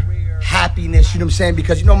 career, happiness, you know what I'm saying?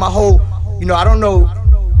 Because you know my whole, you know, I don't know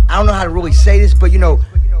how to really say this, but you know,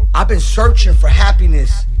 I've been searching for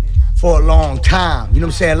happiness for a long time. You know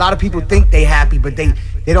what I'm saying? A lot of people think they happy, but they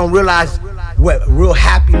don't realize what real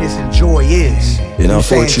happiness and joy is. You know,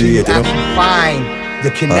 so you have to find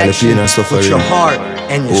the connection with your heart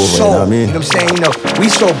and your soul. You know what I mean? You know what I'm saying? You know, we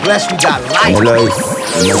so blessed we got life. My life,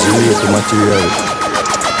 and as you relate to material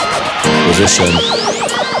possession,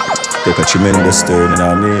 take a tremendous turn, you know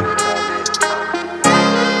what I mean?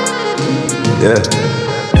 Yeah.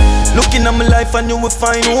 Looking at my life and you will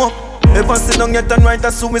find hope. Ever sit down yet and write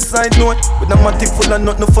a suicide note. With a matic full of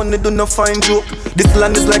nothing funny, do not find joke. This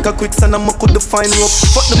land is like a quicksand and I could find rope.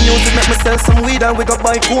 Fuck the music, make me sell some weed and we got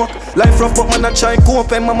buy coke. Life rough but man I try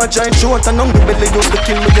cope and mama try short. And hungry belly used to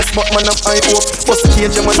kill me, yes but man I high hope. Bust the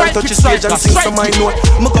cage and man I touch the stage and sing some my note.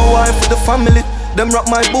 Me go wife for the family, them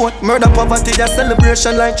rock my boat. Murder poverty, a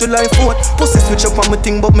celebration like July 4th. Pussy switch up on me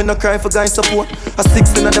thing but me no cry for guy support. A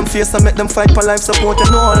 16 of them face and make them fight for life support.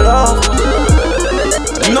 And no love,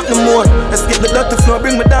 nothing more. Let's get the dirty floor,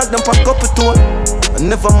 bring my dog, them pack up a tour. I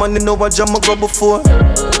never money know what jam I go before.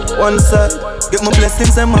 One side, get my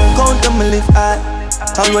blessings and my count and me live high.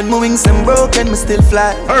 And when my wings and broken, me still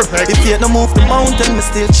fly. Perfect. If you no move the mountain, me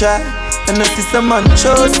still try. And I see some man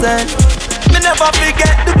chosen. Me never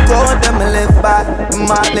forget the code them me live by.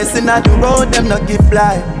 My blessing at the road, them not give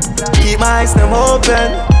blind. Keep my eyes them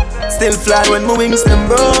open. Still fly when my wings them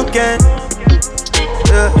broken.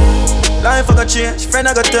 Yeah. Life I got change, friend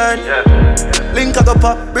I got turn. Link I got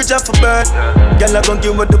pop, bridge up for burn. Girl I gon'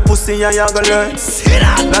 give me the pussy and you gon' learn.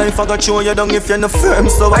 Life I got show you down if you're not firm.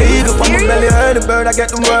 So I eat up on my belly, heard the bird, I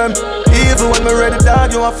get the worm. Even when me ready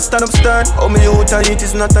dog, you have to stand up stern. How me out I eat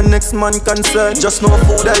is not a next man concern. Just no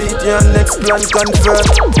food I eat, your next plan confirm.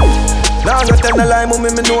 Now I got tell the lie,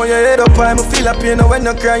 mommy, me know you head up high. Me feel a pain when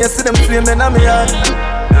you cry, you see them flame, then I'm heart.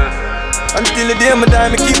 Until the day me die,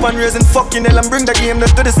 me keep on raising fucking hell and bring the game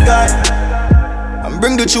to the sky. And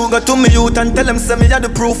bring the sugar to me youth and tell them say me are the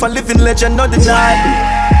proof and living legend, not deny.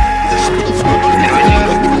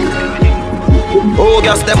 Oh,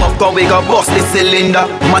 gas them up, cause we got bust the cylinder.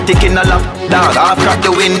 Matic in a lap, dog, I'll crack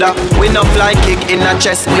the window. We no fly kick in a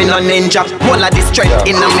chest, we no ninja. One of the strength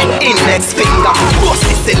in a me index finger. Bust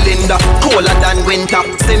the cylinder, colder than winter.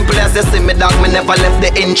 Simple as you see me dog, me never left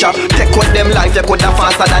the incha. Take with them life, you coulda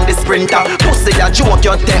faster than the sprinter. Pussy a joke,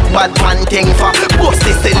 you take bad man thing for. Bust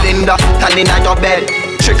the cylinder, turn in your bed.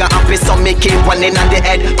 Trigger happy, so me keep one in on the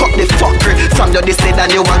head. Cut the fuckery, from your this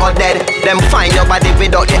and you a go dead. Them find your body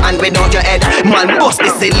without the hand, without your head. Man bust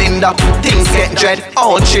the cylinder, things get dread.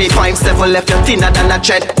 All 3, 5, 7 left you thinner than a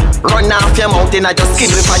thread. Run off your mouth in a just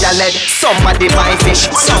skin with fire lead. Somebody buy fish,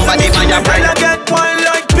 somebody buy your bread. I get wine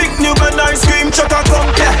like big new and ice cream truck a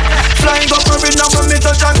come, yeah. Flying up every now when me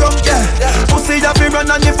touch a gun, yeah. Pussy ya be run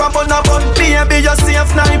and if I bun a bun. Baby you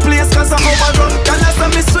safe now in place cause I overrun. Can I say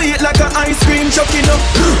me sweet like an ice cream truck, you know.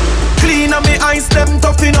 Clean and me ice them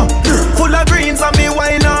tough, you know. Full of greens and me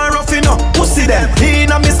wine and rough, you know. Pussy them,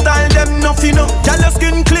 in and me style them nothing, you know. Girl your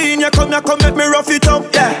skin clean, you come make me rough it up,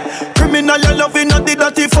 yeah. Criminal you love it, not the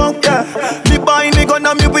dirty funk, yeah. Me buy me gun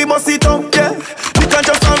and me we must it up, yeah. You can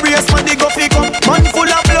just race man the go fi come. Man full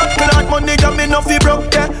of blood, clot money got me no fi broke,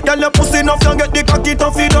 yeah. Girl your pussy enough, you get the cocky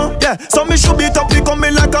tough, you know, yeah. So me should be top, you come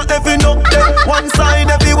in like a heavy no, yeah. One side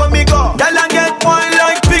everywhere me go. Girl I get wine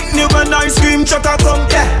like big new and ice cream truck a come,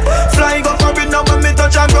 yeah. Flying up every now when me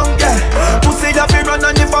touch a ground, yeah. Pussy that be run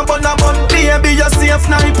and if I bun a bun. Baby you safe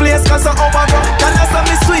now in place cause I overrun. Can I say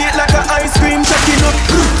me sweet like a ice cream truck, you know.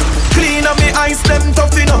 Clean and me ice them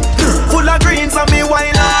tough, you know. Full of greens and me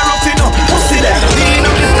wine and rough, you know. Pussy them clean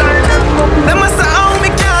and me style them. Them must say how me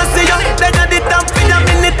can't see you. They got the top for a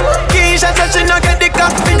minute. Keisha said she no get the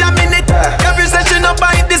cock for a minute. Every session no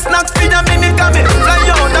buy the snacks for a minute. Come in, fly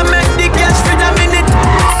out and make the cash for a minute.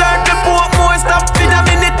 Start the port more stop for a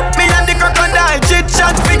minute. Me and the crocodile chit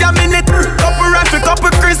chat for a minute. Couple rifle,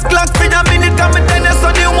 couple Chris Glock for a minute. Come in then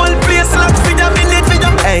so the whole place lock for a minute.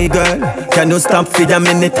 Hey girl, can you stop for a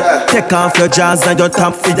minute? Take off your jaws and your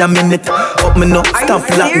top for a minute. Up me no, stop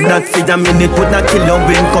like that for a minute. Would not kill your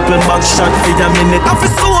win, couple back shot for a minute. I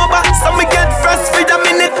feel sober, so me get fresh for a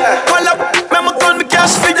minute. Call up, me call me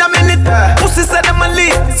cash for a minute. Pussy said them a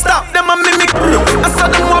lead, stop them a mimic. I saw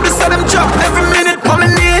them wobble, saw them drop every minute. All me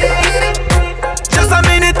need, just a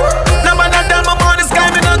minute. Number that down, my money sky,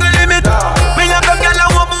 me not gonna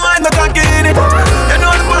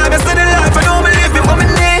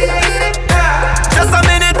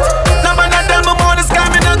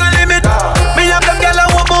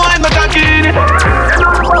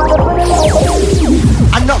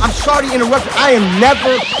I'm sorry to interrupt you. I am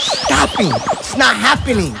never stopping. It's not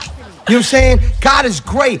happening. You know what I'm saying? God is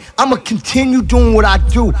great. I'm going to continue doing what I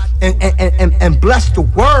do and bless the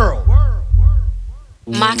world.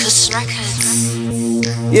 Marcus Records.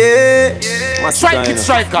 Yeah. Strike it,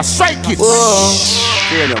 striker, strike it.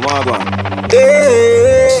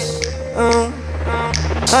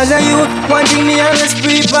 As a youth, one thing me always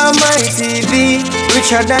creep on my TV.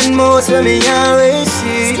 Richer than most when me always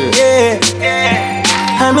see. Yeah.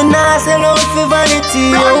 I'm a nice hello for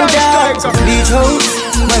vanity. Oh, dog. Beach house,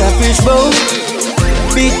 man a fish boat.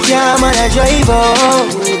 Big car, man a drive out.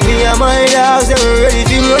 Me and my dogs, they ready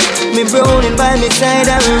to run. Me browning by me side,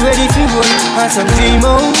 I'm ready to run. And some dream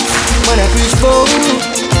out, man a fish boat.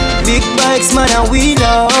 Big bikes, man a wheel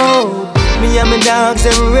out. Me and my dogs,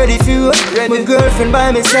 they ready for run. My girlfriend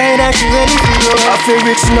by my side, and she ready for run. I feel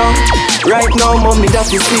rich now. Right now, mommy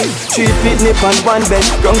that is sleep. 3 picnic and 1 bed,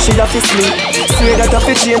 wrong she that is sleep. Swear that I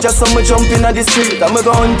feel change as some jump in the street. I'm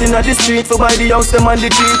go hunting at the street for buy the house, them on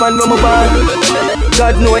the jeep and run my bar.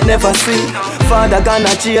 God know it never see. Father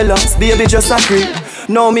gonna jail us, baby just a creep.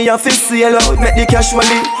 Now me a feel sail out, make the cash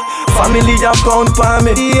money. Family account for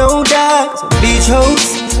me. The old dogs, beach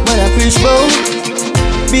house, man a fish boat.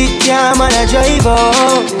 Big car, man a drive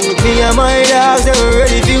out. Me and my dogs, they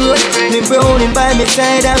ready to run. Me browning by my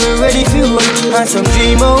side, I'm ready to run. And some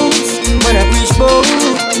dream house, man a preach boat.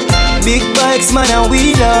 Big bikes, man a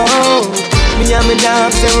wheel out. Me and my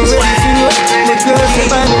dogs, they ready to run. My girls, they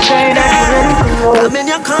by my side, I'm ready to run. I'm in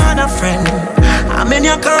your corner, friend. I'm in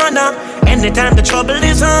your corner. Anytime the trouble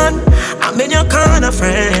is on, I'm in your corner,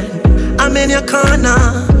 friend. I'm in your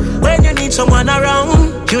corner. When you need someone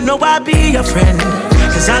around, you know I'll be your friend.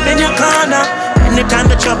 Cause I'm in your corner.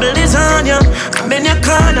 Anytime the trouble is on you, I'm in your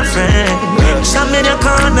corner, friend. Cause I'm in your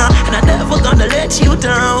corner, and I'm never gonna let you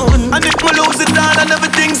down. And if me lose it down and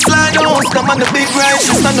everything slide down, come on the big ride,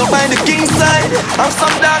 she stand up by the king side. I'm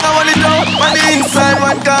some dog, I want it down on the inside.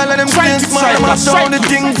 One call and them still smile, I'm down the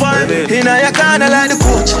thing fine. In your corner like the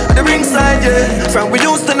coach, at the ringside, yeah. From we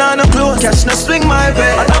used to know no clothes, cash no swing my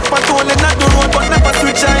way. I love my tool and not the road, but never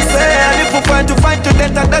switch I say. And if we fight to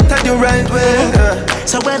death, that's the right way.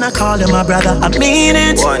 So when I call him my brother, I mean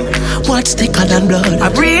it. What's thicker than blood?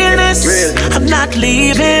 I'm realness. I'm not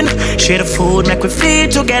leaving. Share the food, make we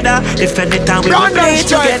feed together. Defend the time we will play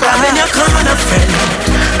together. I'm in your corner, friend.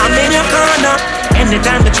 I'm in your corner.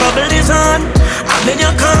 Anytime the trouble is on, I'm in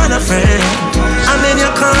your corner, friend. I'm in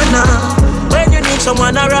your corner. When you need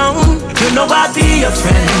someone around, you know I'll be your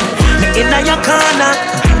friend. Me in your corner.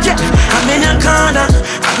 Yeah, I'm in your corner.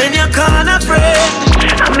 I'm in your corner, friend.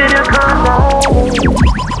 I'm in your corner.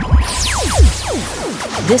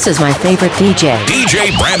 This is my favorite DJ.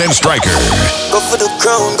 DJ Brandon Stryker. Go for the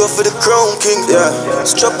crown king, yeah.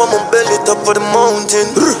 Strap on my belly, top of the mountain.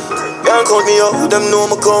 Y'all call me out, them know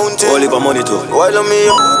I'm accounting. All leave my money too. While I'm me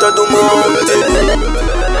out, I do my own thing.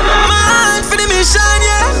 Man, for the mission,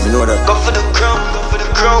 yeah. You know that. Go for the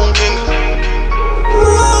crown king.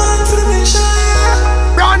 Man, for the mission,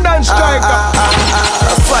 yeah. Brandon Stryker.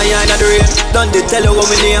 Fire in the rain, done they tell you what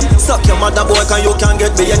we name. Suck your mother boy, can you can't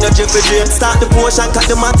get me energy for drain. Start the potion, cut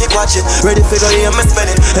the matic, watch it. Ready for the aim, me spend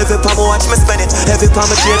it. Every palm I watch me spend it. Every palm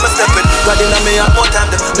I chain, me step it. God in me have more time,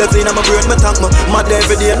 the left in my brain, me thank me. Mad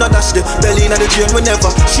every day, not dash the belly in the drain, we never.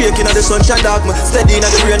 Shaking at the sunshine dog me. Steady in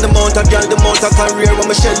the rain, the mount of girl, the mount of career. When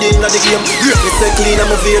me shell in the game, me say clean, I'm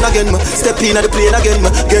a vein again, me. Step in the plane again, me.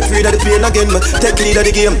 Get rid of the pain again, me. Take lead of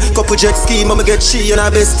the game. Couple jet scheme, I'ma get she and I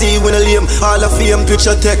bestie when I lame. All of fame,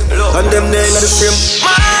 picture tech, and them there in the frame.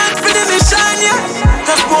 Man, for the mission, yeah.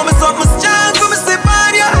 Just pour me something strong for me slip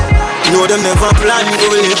on ya. No, them never plan, we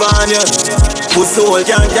will live on ya. Put soul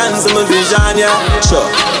can dance in my vision, yeah. Sure.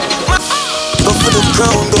 Go for the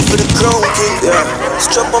crown king, yeah.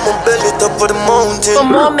 Strap on my belly, top of the mountain. For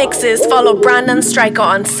more mixes, follow Brandon Stryker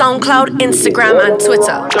on SoundCloud, Instagram, and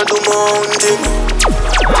Twitter. Man,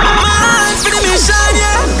 for the mission,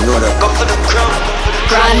 yeah. Go for the crown.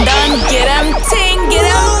 Brandon, get him ting, get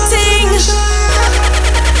him ting.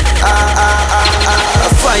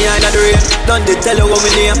 Fire in the rain, done they tell you what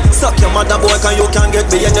we name. Suck your mother boy, can you can't get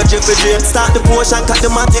me energy for drain. Start the potion, cut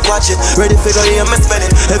the matic, watch it. Ready for the aim, me spend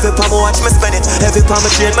it. Every palm I watch me spend it. Every palm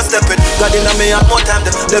I chain, me step it. God in me have more time,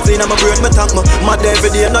 the left in my brain, me thank me. Mad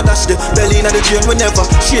every day, not dash the belly in the drain, we never.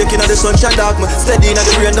 Shaking at the sunshine dog me. Steady in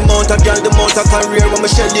the rain, the mount of girl, the mount of career. When me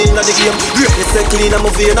shell in the game, me say clean, I'm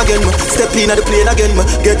a vein again, me. Step in the plane again, me.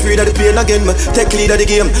 Get rid of the pain again, me. Take lead of the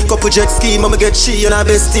game. Couple jet scheme, I'ma get she and I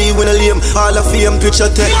bestie when I lame. All of fame,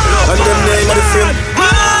 picture tech, and them name of the film.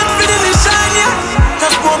 Man, for the mission, yeah.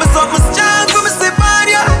 Just pour me something strong for me slip on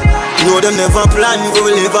ya. No, them never plan, we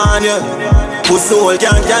will live on ya. Put soul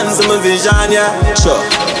can dance in my vision, yeah. Sure.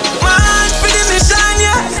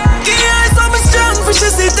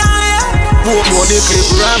 But the clip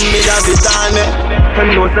ram me as it on it.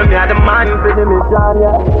 And know some me are the man for the mission,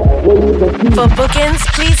 yeah. For bookings,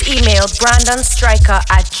 please email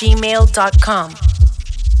brandonstriker@gmail.com.